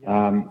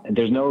 And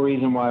there's no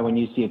reason why when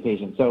you see a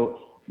patient. So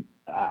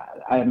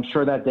I'm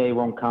sure that day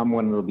won't come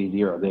when it'll be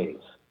 0 days.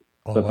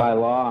 But by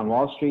law on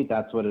Wall Street,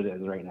 that's what it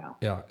is right now.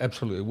 Yeah,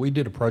 absolutely. We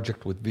did a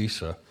project with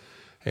Visa,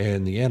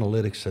 and the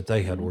analytics that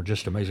they had were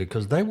just amazing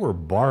because they were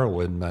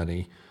borrowing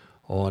money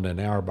on an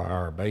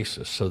hour-by-hour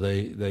basis. So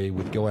they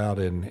would go out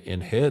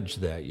and hedge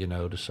that,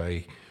 to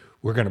say,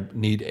 we're going to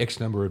need X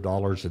number of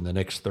dollars in the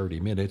next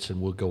 30 minutes,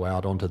 and we'll go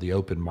out onto the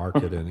open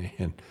market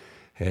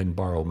and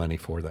borrow money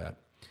for that.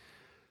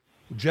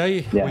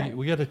 Jay,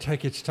 we got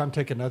to it's time to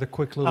take another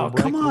quick little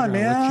break. Come on,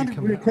 man.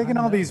 We're taking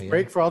all these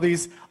breaks for all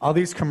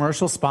these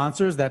commercial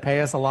sponsors that pay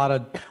us a lot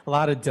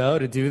of dough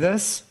to do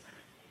this.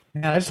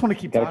 Man, I just want to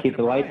keep. Got to keep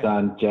the lights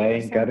on,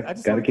 Jay. Got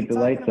to keep the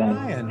lights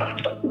on.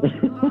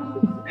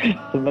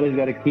 Somebody's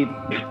got to keep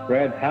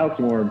Brad's house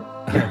warm.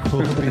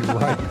 We'll be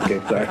right. Okay,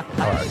 sorry. All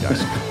right,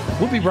 guys.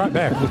 We'll be right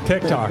back with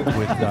Tech Talk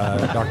with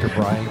Dr.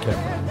 Brian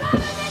Kepler.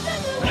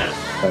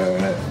 All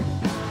right.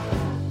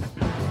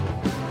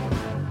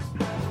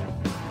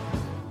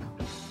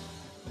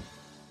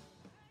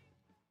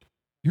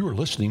 You are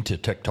listening to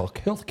Tech Talk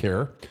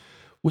Healthcare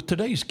with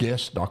today's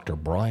guest, Dr.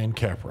 Brian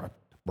Capra.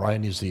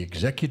 Brian is the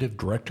Executive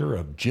Director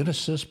of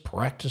Genesis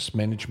Practice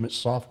Management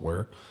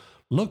Software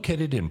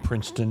located in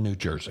Princeton, New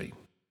Jersey.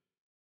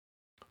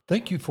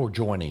 Thank you for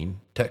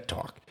joining Tech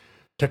Talk.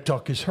 Tech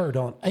Talk is heard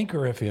on Anchor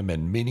FM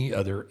and many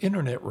other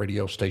internet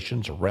radio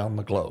stations around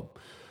the globe.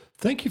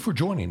 Thank you for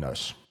joining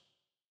us.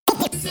 The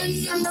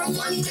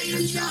 #1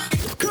 data jock.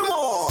 Come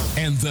on!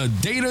 And the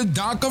data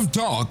doc of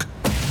talk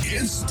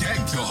is Tech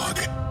Talk.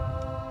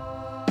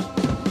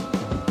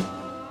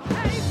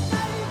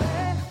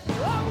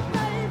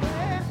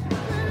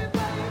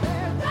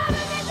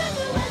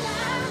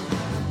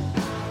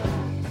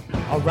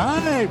 All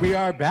right, we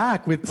are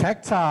back with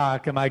Tech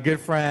Talk and my good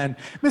friend,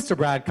 Mr.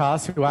 Brad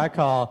Koss, who I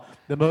call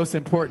the most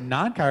important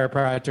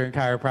non-chiropractor in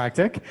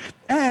chiropractic,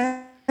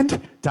 and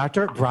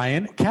Dr.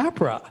 Brian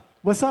Capra.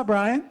 What's up,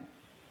 Brian?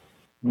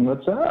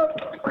 What's up?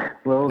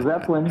 Lil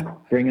Zeppelin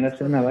bringing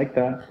us in. I like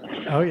that.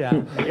 Oh,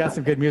 yeah. You got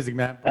some good music,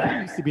 man.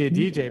 I used to be a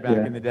DJ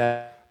back in the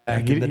day.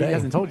 He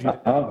hasn't told you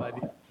that. Oh.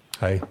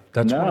 Hey,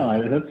 that's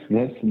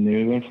that's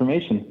new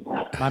information.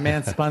 My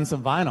man spun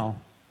some vinyl.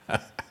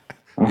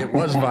 It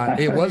was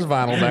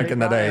vinyl back in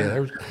the day.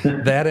 There was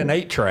that and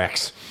 8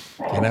 tracks.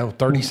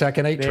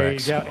 30-second 8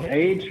 tracks. There you go.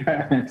 8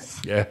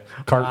 tracks. Yeah,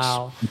 carts.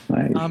 Wow.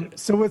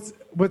 Nice. So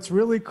what's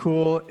really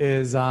cool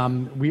is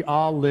we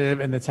all live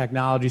in the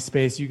technology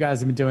space. You guys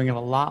have been doing it a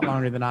lot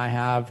longer than I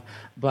have,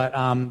 but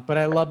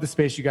I love the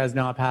space. You guys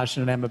know how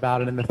passionate I am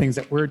about it and the things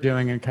that we're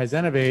doing in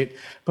Kaizenovate.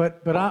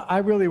 But I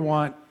really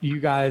want you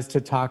guys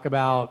to talk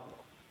about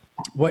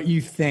what you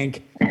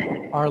think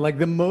are like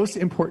the most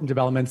important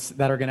developments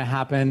that are going to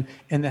happen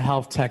in the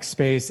health tech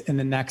space in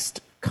the next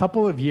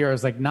couple of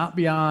years, like not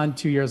beyond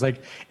 2 years,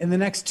 like in the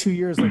next 2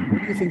 years, like what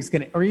do you think is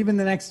going to, or even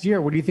the next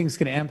year, what do you think is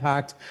going to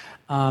impact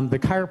the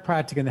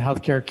chiropractic and the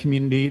healthcare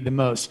community the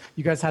most?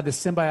 You guys have this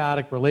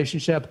symbiotic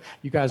relationship.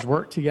 You guys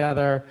work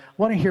together. I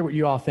want to hear what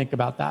you all think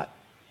about that.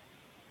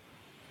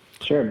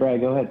 Sure,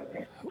 Brad, go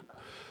ahead.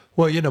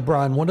 Well,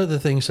 Brian, one of the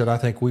things that I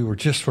think we were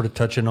just sort of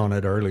touching on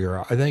it earlier,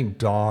 I think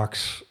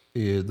docs,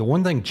 the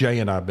one thing Jay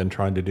and I have been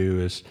trying to do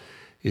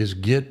is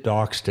get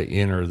docs to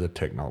enter the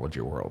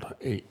technology world.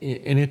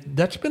 And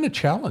that's been a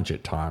challenge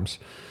at times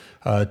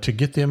to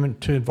get them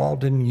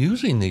involved in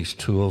using these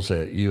tools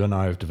that you and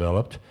I have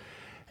developed.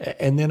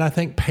 And then I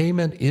think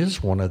payment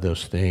is one of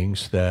those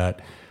things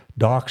that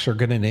docs are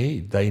going to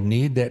need. They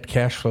need that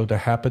cash flow to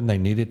happen. They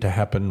need it to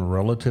happen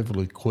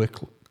relatively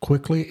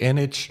quickly. And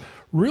it's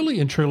really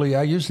and truly,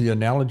 I use the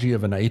analogy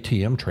of an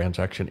ATM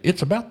transaction.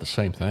 It's about the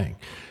same thing.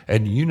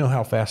 And you know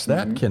how fast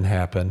that can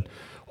happen.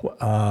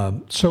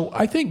 So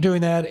I think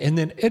doing that and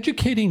then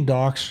educating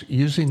docs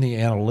using the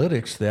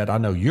analytics that I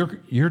know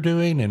you're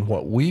doing and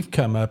what we've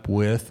come up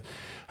with.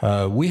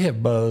 We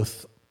have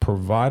both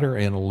provider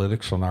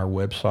analytics on our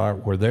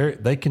website where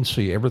they can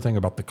see everything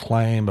about the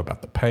claim,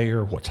 about the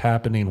payer, what's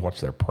happening,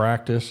 what's their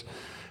practice.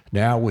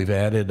 Now we've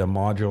added a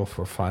module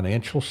for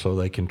financials so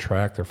they can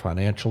track their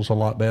financials a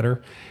lot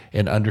better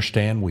and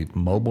understand we've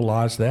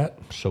mobilized that.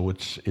 So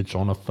it's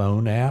on a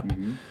phone app.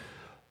 Mm-hmm.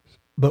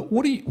 But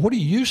what do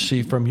you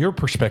see from your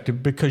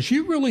perspective? Because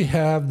you really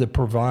have the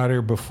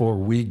provider before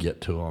we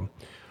get to them.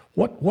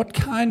 What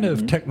kind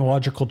of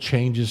technological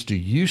changes do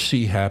you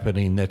see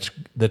happening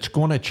that's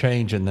going to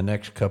change in the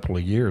next couple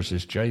of years,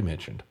 as Jay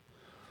mentioned?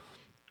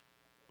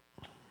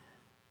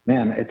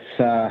 Man,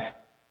 it's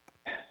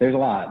there's a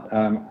lot.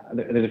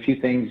 There's a few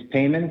things.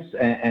 Payments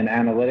and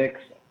analytics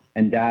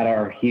and data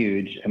are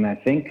huge, and I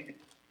think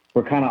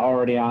we're kind of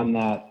already on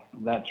that.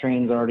 That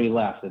train's already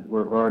left.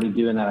 We're already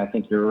doing that. I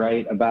think you're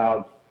right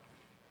about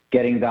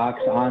getting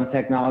docs on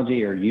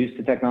technology or used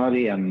to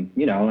technology, and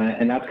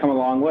that's come a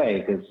long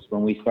way because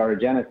when we started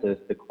Genesis,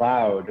 the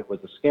cloud was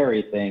a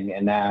scary thing,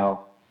 and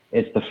now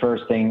it's the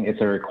first thing. It's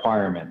a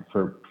requirement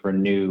for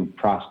new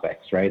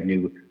prospects, right?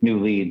 New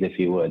leads, if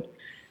you would.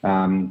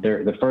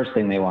 The first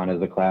thing they want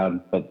is the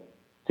cloud, but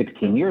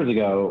 16 years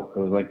ago, it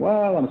was like,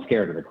 well, I'm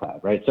scared of the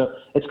cloud, right? So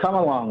it's come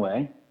a long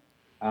way.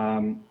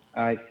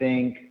 I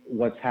think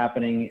what's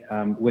happening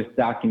with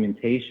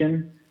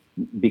documentation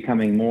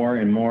becoming more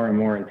and more and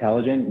more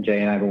intelligent. Jay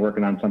and I have been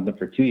working on something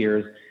for 2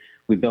 years.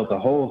 We built a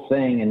whole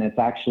thing, and it's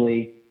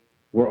actually,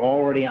 we're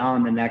already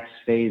on the next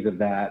phase of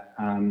that.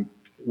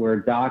 where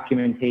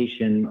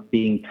documentation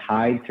being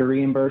tied to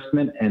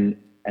reimbursement and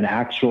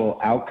actual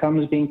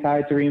outcomes being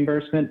tied to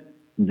reimbursement,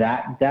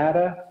 that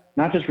data,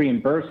 not just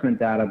reimbursement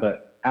data,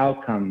 but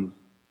outcomes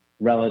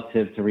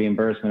relative to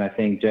reimbursement, I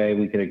think, Jay,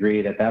 we could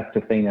agree that that's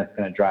the thing that's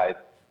going to drive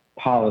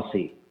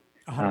policy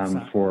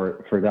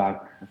for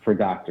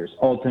doctors.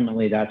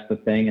 Ultimately, that's the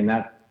thing, and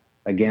that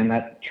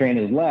train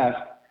is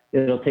left.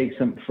 It'll take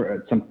some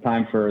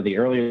time for the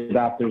early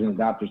adopters and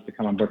adopters to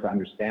come on board to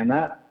understand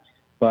that,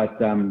 but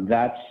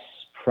that's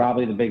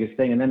probably the biggest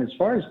thing. And then as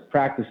far as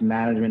practice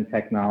management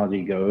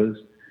technology goes,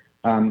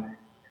 we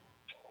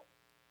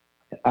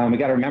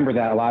got to remember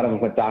that a lot of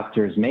what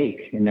doctors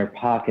make in their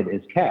pocket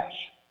is cash.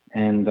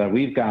 And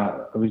we've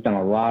done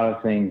a lot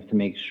of things to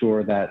make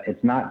sure that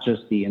it's not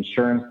just the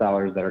insurance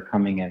dollars that are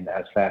coming in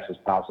as fast as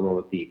possible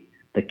with the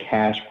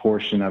cash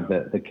portion of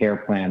the care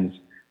plans,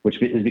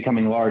 which is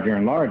becoming larger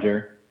and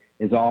larger,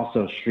 is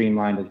also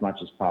streamlined as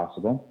much as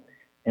possible.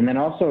 And then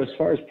also as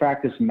far as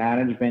practice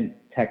management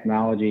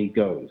technology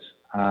goes,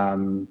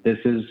 this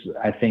is,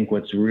 I think,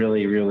 what's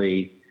really,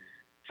 really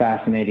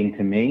fascinating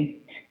to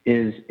me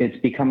is it's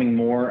becoming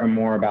more and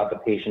more about the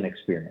patient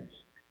experience,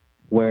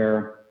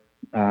 where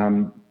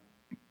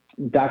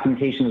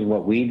documentation is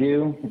what we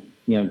do,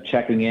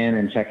 checking in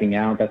and checking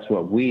out, that's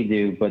what we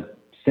do. But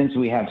since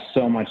we have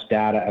so much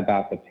data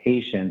about the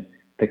patient,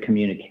 the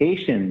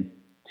communication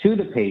to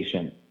the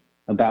patient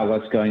about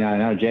what's going on. I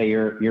know, Jay,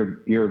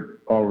 you're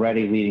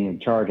already leading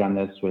the charge on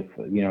this with,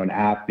 an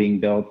app being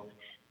built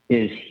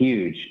is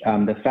huge.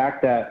 The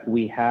fact that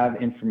we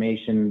have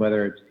information,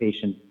 whether it's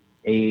patient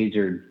age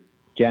or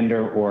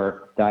gender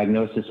or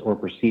diagnosis or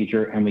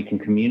procedure, and we can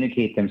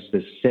communicate them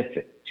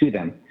specific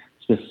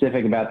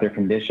about their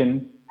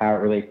condition, how it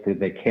relates to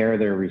the care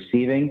they're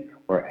receiving,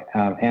 or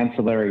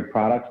ancillary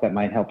products that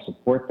might help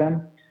support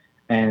them,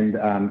 and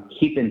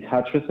keep in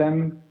touch with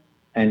them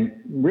and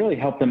really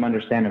help them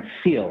understand and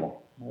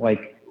feel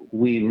like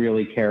we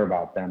really care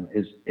about them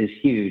is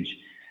huge.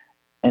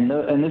 And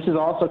this is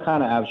also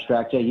kind of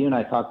abstract. Jay, you and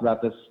I talked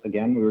about this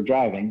again. We were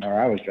driving, or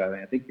I was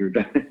driving. I think you were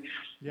driving.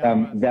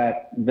 Yeah,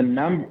 that the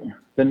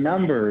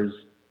numbers,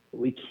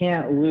 we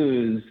can't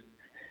lose.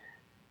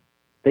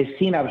 They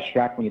seem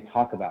abstract when you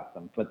talk about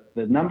them, but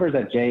the numbers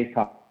that Jay is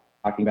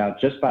talking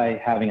about, just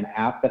by having an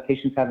app that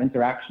patients have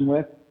interaction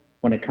with,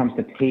 when it comes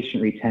to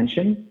patient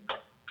retention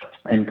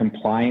and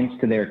compliance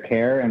to their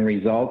care and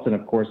results, and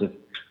of course, if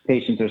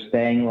patients are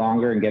staying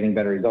longer and getting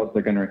better results,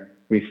 they're going to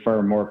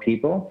refer more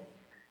people,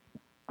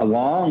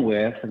 along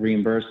with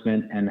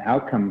reimbursement and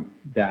outcome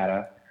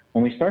data.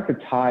 When we start to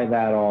tie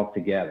that all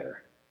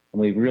together,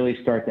 and we really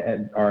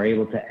are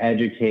able to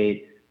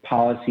educate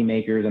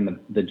policymakers and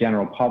the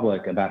general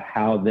public about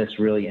how this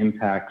really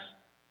impacts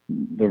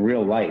the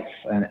real life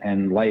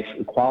and life,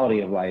 quality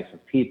of life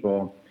of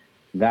people,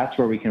 that's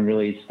where we can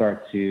really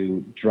start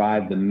to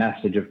drive the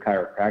message of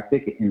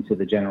chiropractic into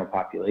the general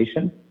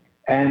population,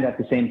 and at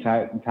the same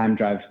time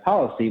drives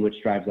policy,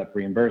 which drives up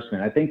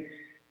reimbursement. I think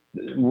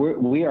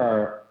we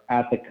are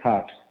at the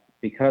cusp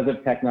because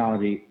of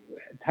technology.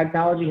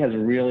 Technology has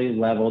really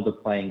leveled the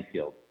playing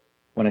field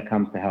when it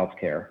comes to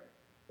healthcare.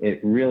 It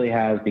really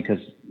has, because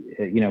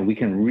we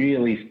can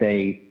really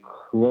stay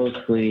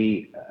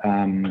closely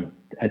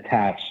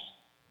attached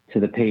to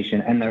the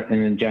patient and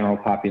the general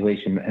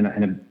population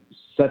in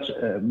such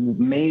a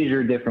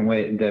major different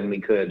way than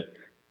we could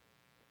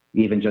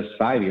even just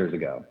 5 years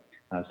ago.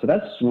 So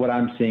that's what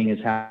I'm seeing is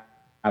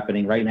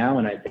happening right now,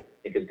 and I think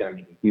it's going to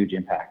make a huge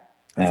impact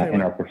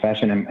in our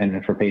profession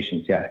and for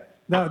patients. Yeah.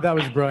 No, that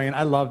was brilliant.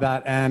 I love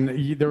that.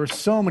 And there were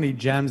so many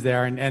gems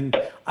there. And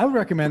I would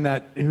recommend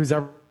that who's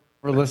ever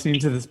listening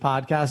to this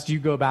podcast, you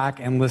go back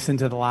and listen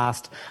to the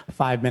last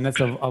 5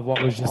 minutes of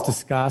what was just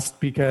discussed,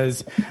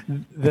 because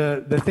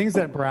the things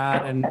that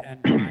Brad and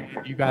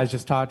you guys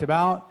just talked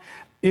about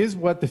is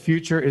what the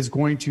future is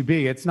going to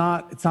be. It's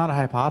not a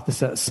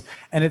hypothesis.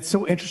 And it's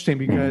so interesting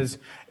because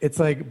it's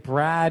like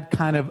Brad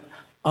kind of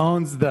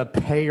owns the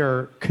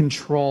payer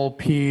control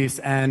piece,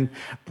 and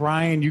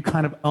Brian, you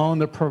kind of own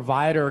the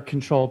provider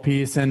control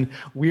piece, and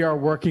we are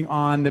working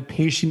on the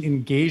patient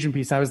engagement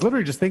piece. I was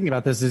literally just thinking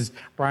about this as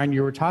Brian,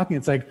 you were talking.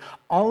 It's like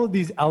all of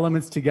these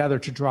elements together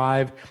to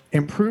drive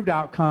improved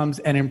outcomes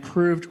and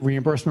improved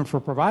reimbursement for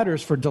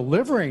providers for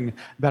delivering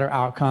better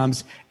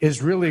outcomes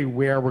is really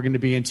where we're going to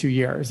be in 2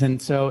 years.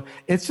 And so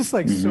it's just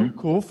like so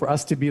cool for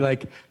us to be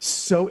like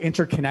so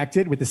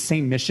interconnected with the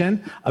same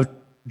mission of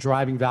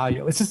driving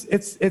value. It's just,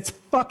 it's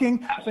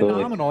fucking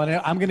phenomenal.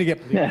 And I'm going to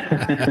get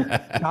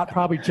bleeped. Not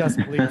probably just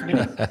bleeped me,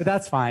 but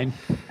that's fine.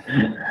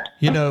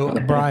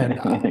 Brian.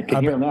 Can you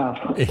hear me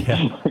now?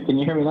 Yeah. Can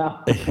you hear me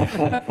now?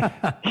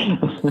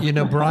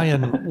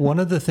 Brian, one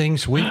of the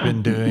things we've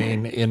been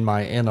doing in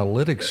my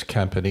analytics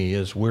company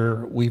is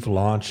we've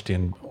launched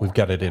we've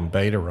got it in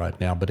beta right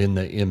now, but in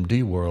the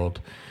MD world,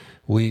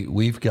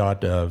 we've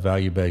got a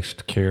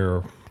value-based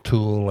care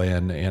tool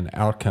and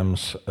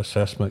outcomes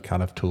assessment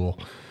kind of tool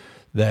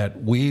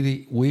that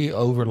we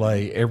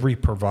overlay every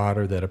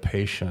provider that a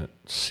patient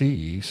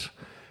sees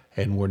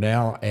and we're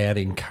now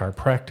adding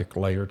chiropractic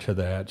layer to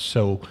that.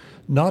 So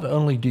not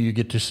only do you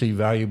get to see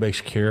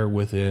value-based care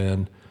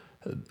within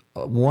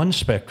one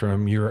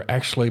spectrum, you're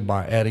actually,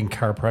 by adding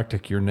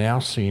chiropractic, you're now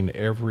seeing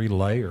every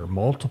layer,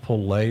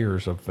 multiple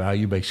layers of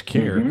value-based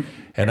care.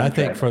 And I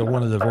think for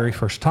one of the very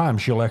first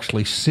times, you'll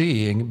actually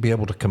be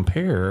able to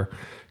compare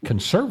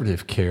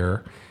conservative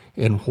care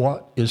and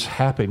what is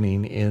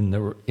happening in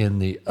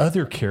the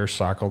other care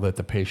cycle that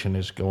the patient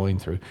is going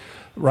through.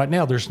 Right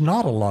now, there's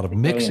not a lot of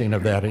mixing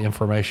of that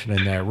information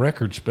in that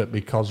records, but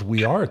because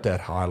we are at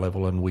that high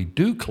level and we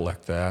do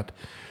collect that,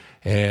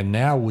 and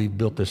now we've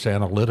built this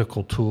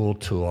analytical tool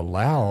to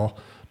allow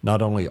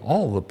not only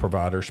all the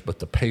providers, but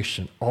the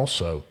patient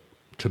also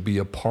to be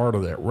a part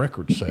of that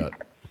record set.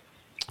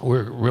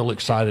 We're real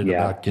excited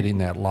about getting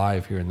that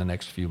live here in the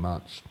next few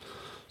months.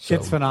 So,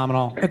 it's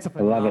phenomenal. It's a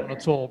phenomenal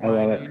tool.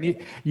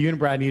 Brian. You and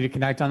Brad need to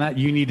connect on that.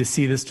 You need to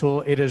see this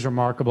tool. It is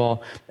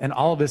remarkable. And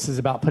all of this is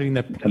about putting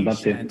the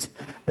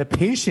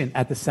patient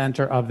at the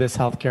center of this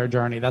healthcare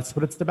journey. That's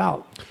what it's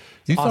about.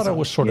 You thought I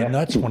was sort of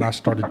nuts when I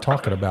started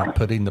talking about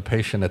putting the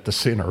patient at the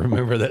center.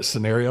 Remember that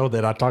scenario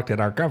that I talked at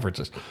our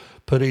conferences?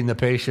 Putting the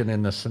patient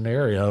in the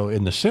scenario,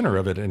 in the center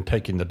of it, and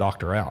taking the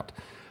doctor out.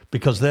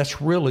 Because that's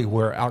really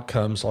where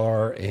outcomes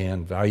are,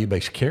 and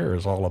value-based care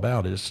is all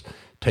about, is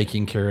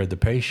taking care of the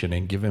patient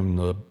and give him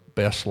the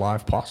best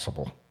life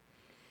possible.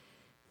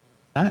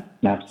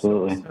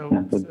 Absolutely.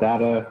 The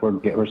data,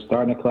 we're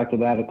starting to collect the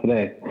data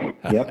today.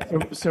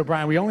 Yep. So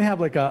Brian, we only have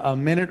like a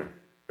minute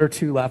or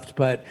two left,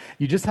 but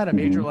you just had a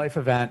major life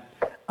event.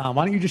 Why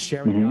don't you just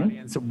share with the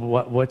audience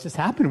what just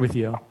happened with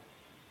you?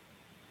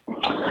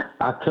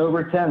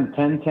 October 10th,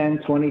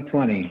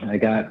 10/10/2020, I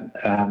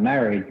got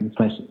married.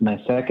 It's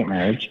my second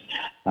marriage.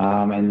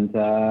 And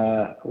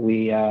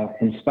we,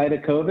 in spite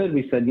of COVID,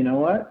 we said, you know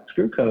what?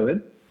 Screw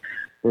COVID.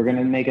 We're going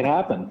to make it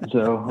happen.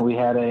 So we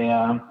had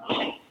a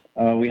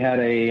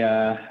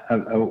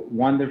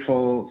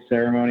wonderful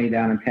ceremony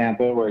down in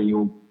Tampa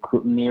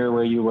near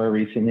where you were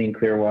recently in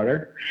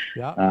Clearwater,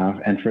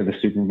 and for the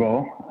Super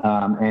Bowl.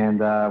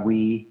 And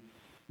we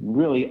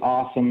really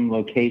awesome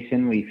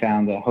location. We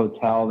found a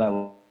hotel that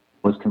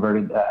was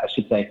converted,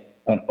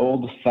 an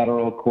old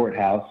federal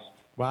courthouse.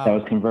 Wow. That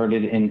was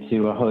converted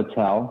into a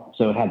hotel.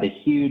 So it had the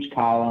huge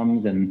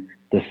columns and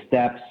the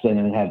steps, and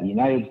it had the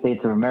United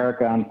States of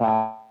America on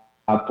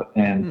top,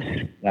 and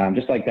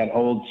just like that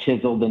old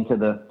chiseled into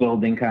the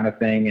building kind of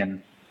thing.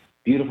 And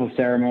beautiful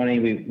ceremony.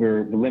 We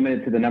were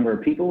limited to the number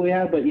of people we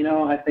had, but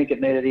I think it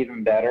made it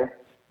even better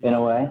in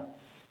a way.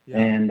 Yeah.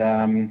 And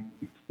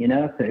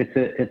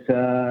it's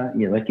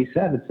like you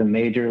said, it's a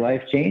major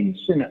life change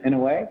in a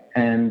way,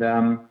 and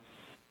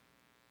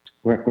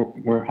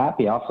we're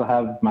happy. I also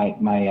have my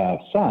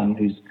son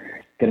who's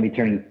going to be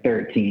turning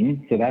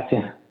 13, so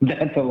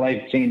that's a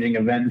life-changing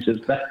event.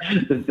 Just a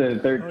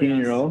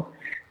 13-year-old,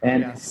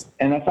 and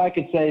if I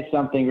could say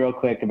something real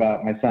quick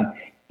about my son,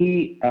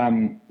 he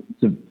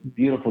is a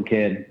beautiful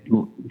kid,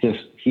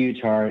 just huge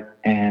heart.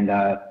 And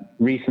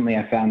recently,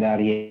 I found out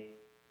he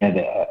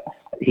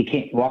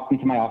walked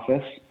into my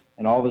office,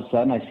 and all of a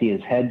sudden, I see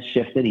his head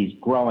shifted. He's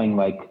growing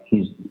like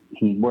he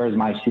wears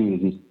my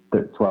shoes. He's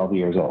 12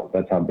 years old.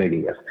 That's how big he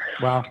is.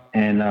 Wow.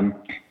 And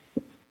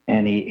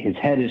his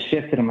head is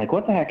shifted. I'm like,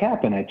 what the heck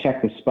happened? I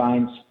checked his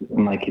spine.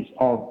 I'm like,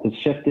 it's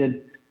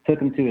shifted. Took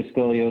him to a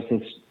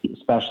scoliosis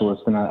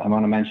specialist, and I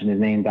want to mention his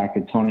name,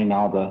 Dr. Tony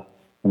Nalda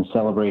in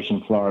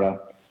Celebration, Florida.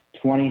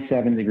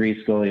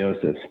 27-degree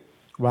scoliosis.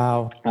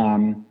 Wow.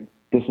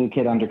 This is a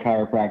kid under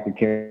chiropractic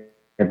care,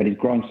 but he's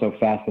growing so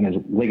fast, and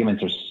his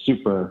ligaments are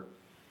super,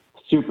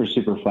 super,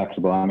 super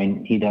flexible. I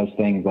mean, he does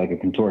things like a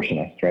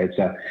contortionist, right?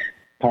 So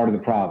part of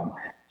the problem.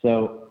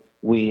 So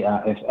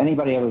if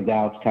anybody ever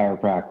doubts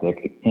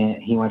chiropractic,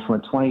 he went from a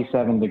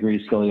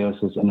 27-degree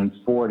scoliosis, and in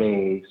 4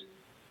 days,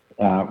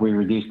 we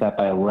reduced that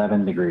by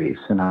 11 degrees.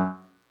 And I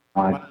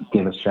want to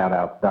give a shout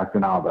out to Dr.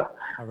 Nalda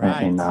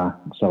in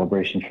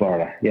Celebration,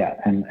 Florida. Yeah.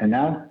 And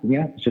now,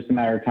 it's just a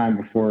matter of time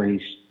before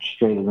he's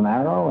straight as an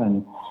arrow.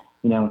 And,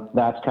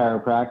 that's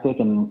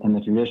chiropractic. And in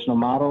the traditional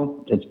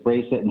model, it's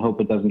brace it and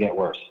hope it doesn't get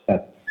worse.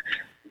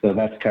 So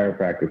that's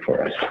chiropractic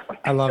for us.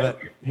 I love it.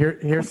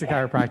 Here's the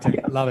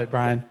chiropractic. Love it,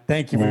 Brian.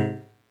 Thank you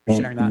for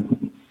sharing that.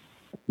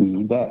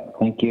 You bet.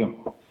 Thank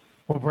you.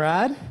 Well,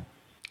 Brad,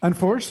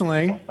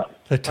 unfortunately,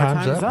 the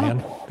time's up,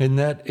 man. And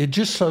that it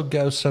just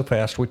goes so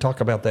fast. We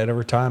talk about that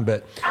every time,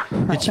 but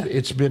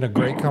it's been a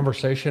great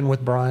conversation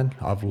with Brian.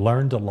 I've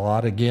learned a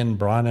lot. Again,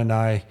 Brian and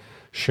I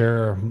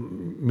share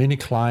many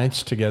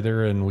clients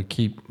together, and we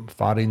keep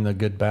fighting the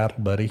good battle,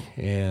 buddy.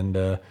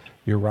 And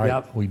you're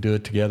right. We do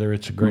it together.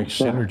 It's a great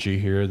synergy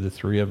here, the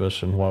three of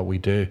us, and what we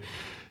do.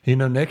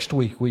 Next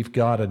week we've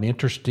got an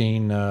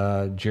interesting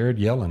Jared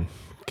Yellen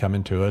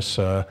coming to us.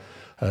 A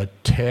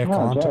tech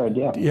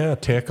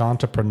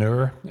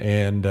entrepreneur,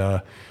 and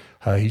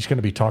he's going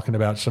to be talking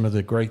about some of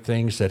the great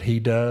things that he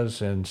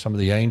does and some of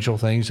the angel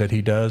things that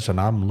he does, and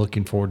I'm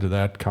looking forward to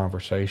that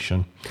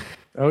conversation.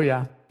 Oh,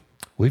 yeah.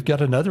 We've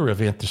got another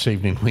event this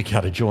evening we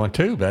got to join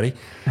too, buddy.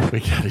 We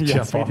got to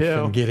jump off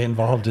and get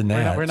involved in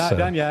that. We're not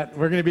done yet.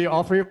 We're going to be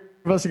all three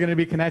of us are going to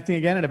be connecting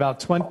again in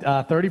about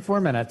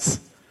 34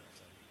 minutes.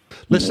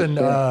 Listen,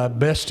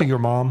 best to your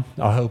mom.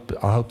 I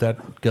hope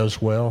that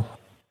goes well.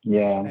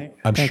 Yeah.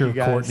 I'm Thank sure you,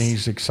 guys.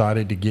 Courtney's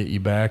excited to get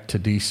you back to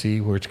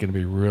DC, where it's going to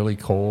be really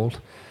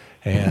cold.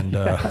 And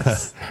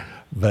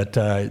but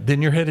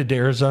then you're headed to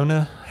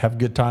Arizona. Have a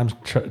good time.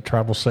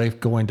 Travel safe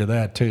going to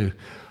that too.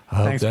 I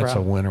hope Thanks, that's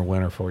bro. a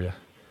winner for you.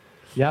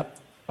 Yep.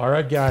 All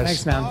right, guys.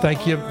 Thanks, man.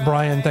 Thank you,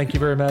 Brian. Thank you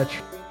very much.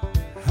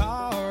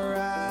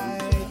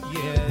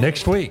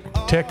 Next week,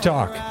 Tech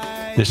Talk.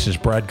 This is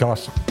Brad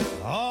Gossett.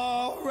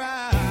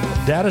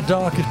 Data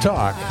Doc and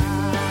Talk,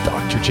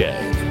 Dr. J.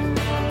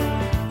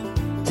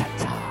 Tech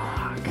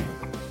Talk.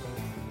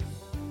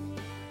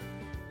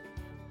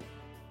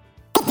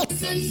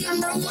 The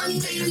number one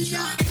data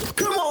jock.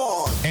 Come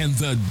on! And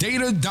the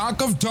Data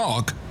Doc of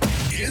Talk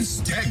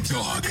is Tech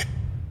Talk.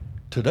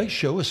 Today's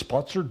show is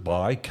sponsored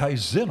by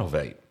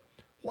Kaizenovate.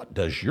 What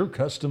does your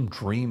custom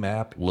dream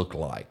app look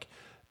like?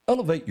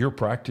 Elevate your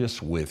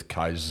practice with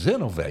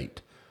Kaizenovate.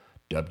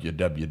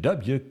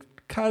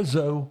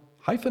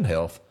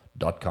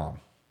 www.kaizo-health.com.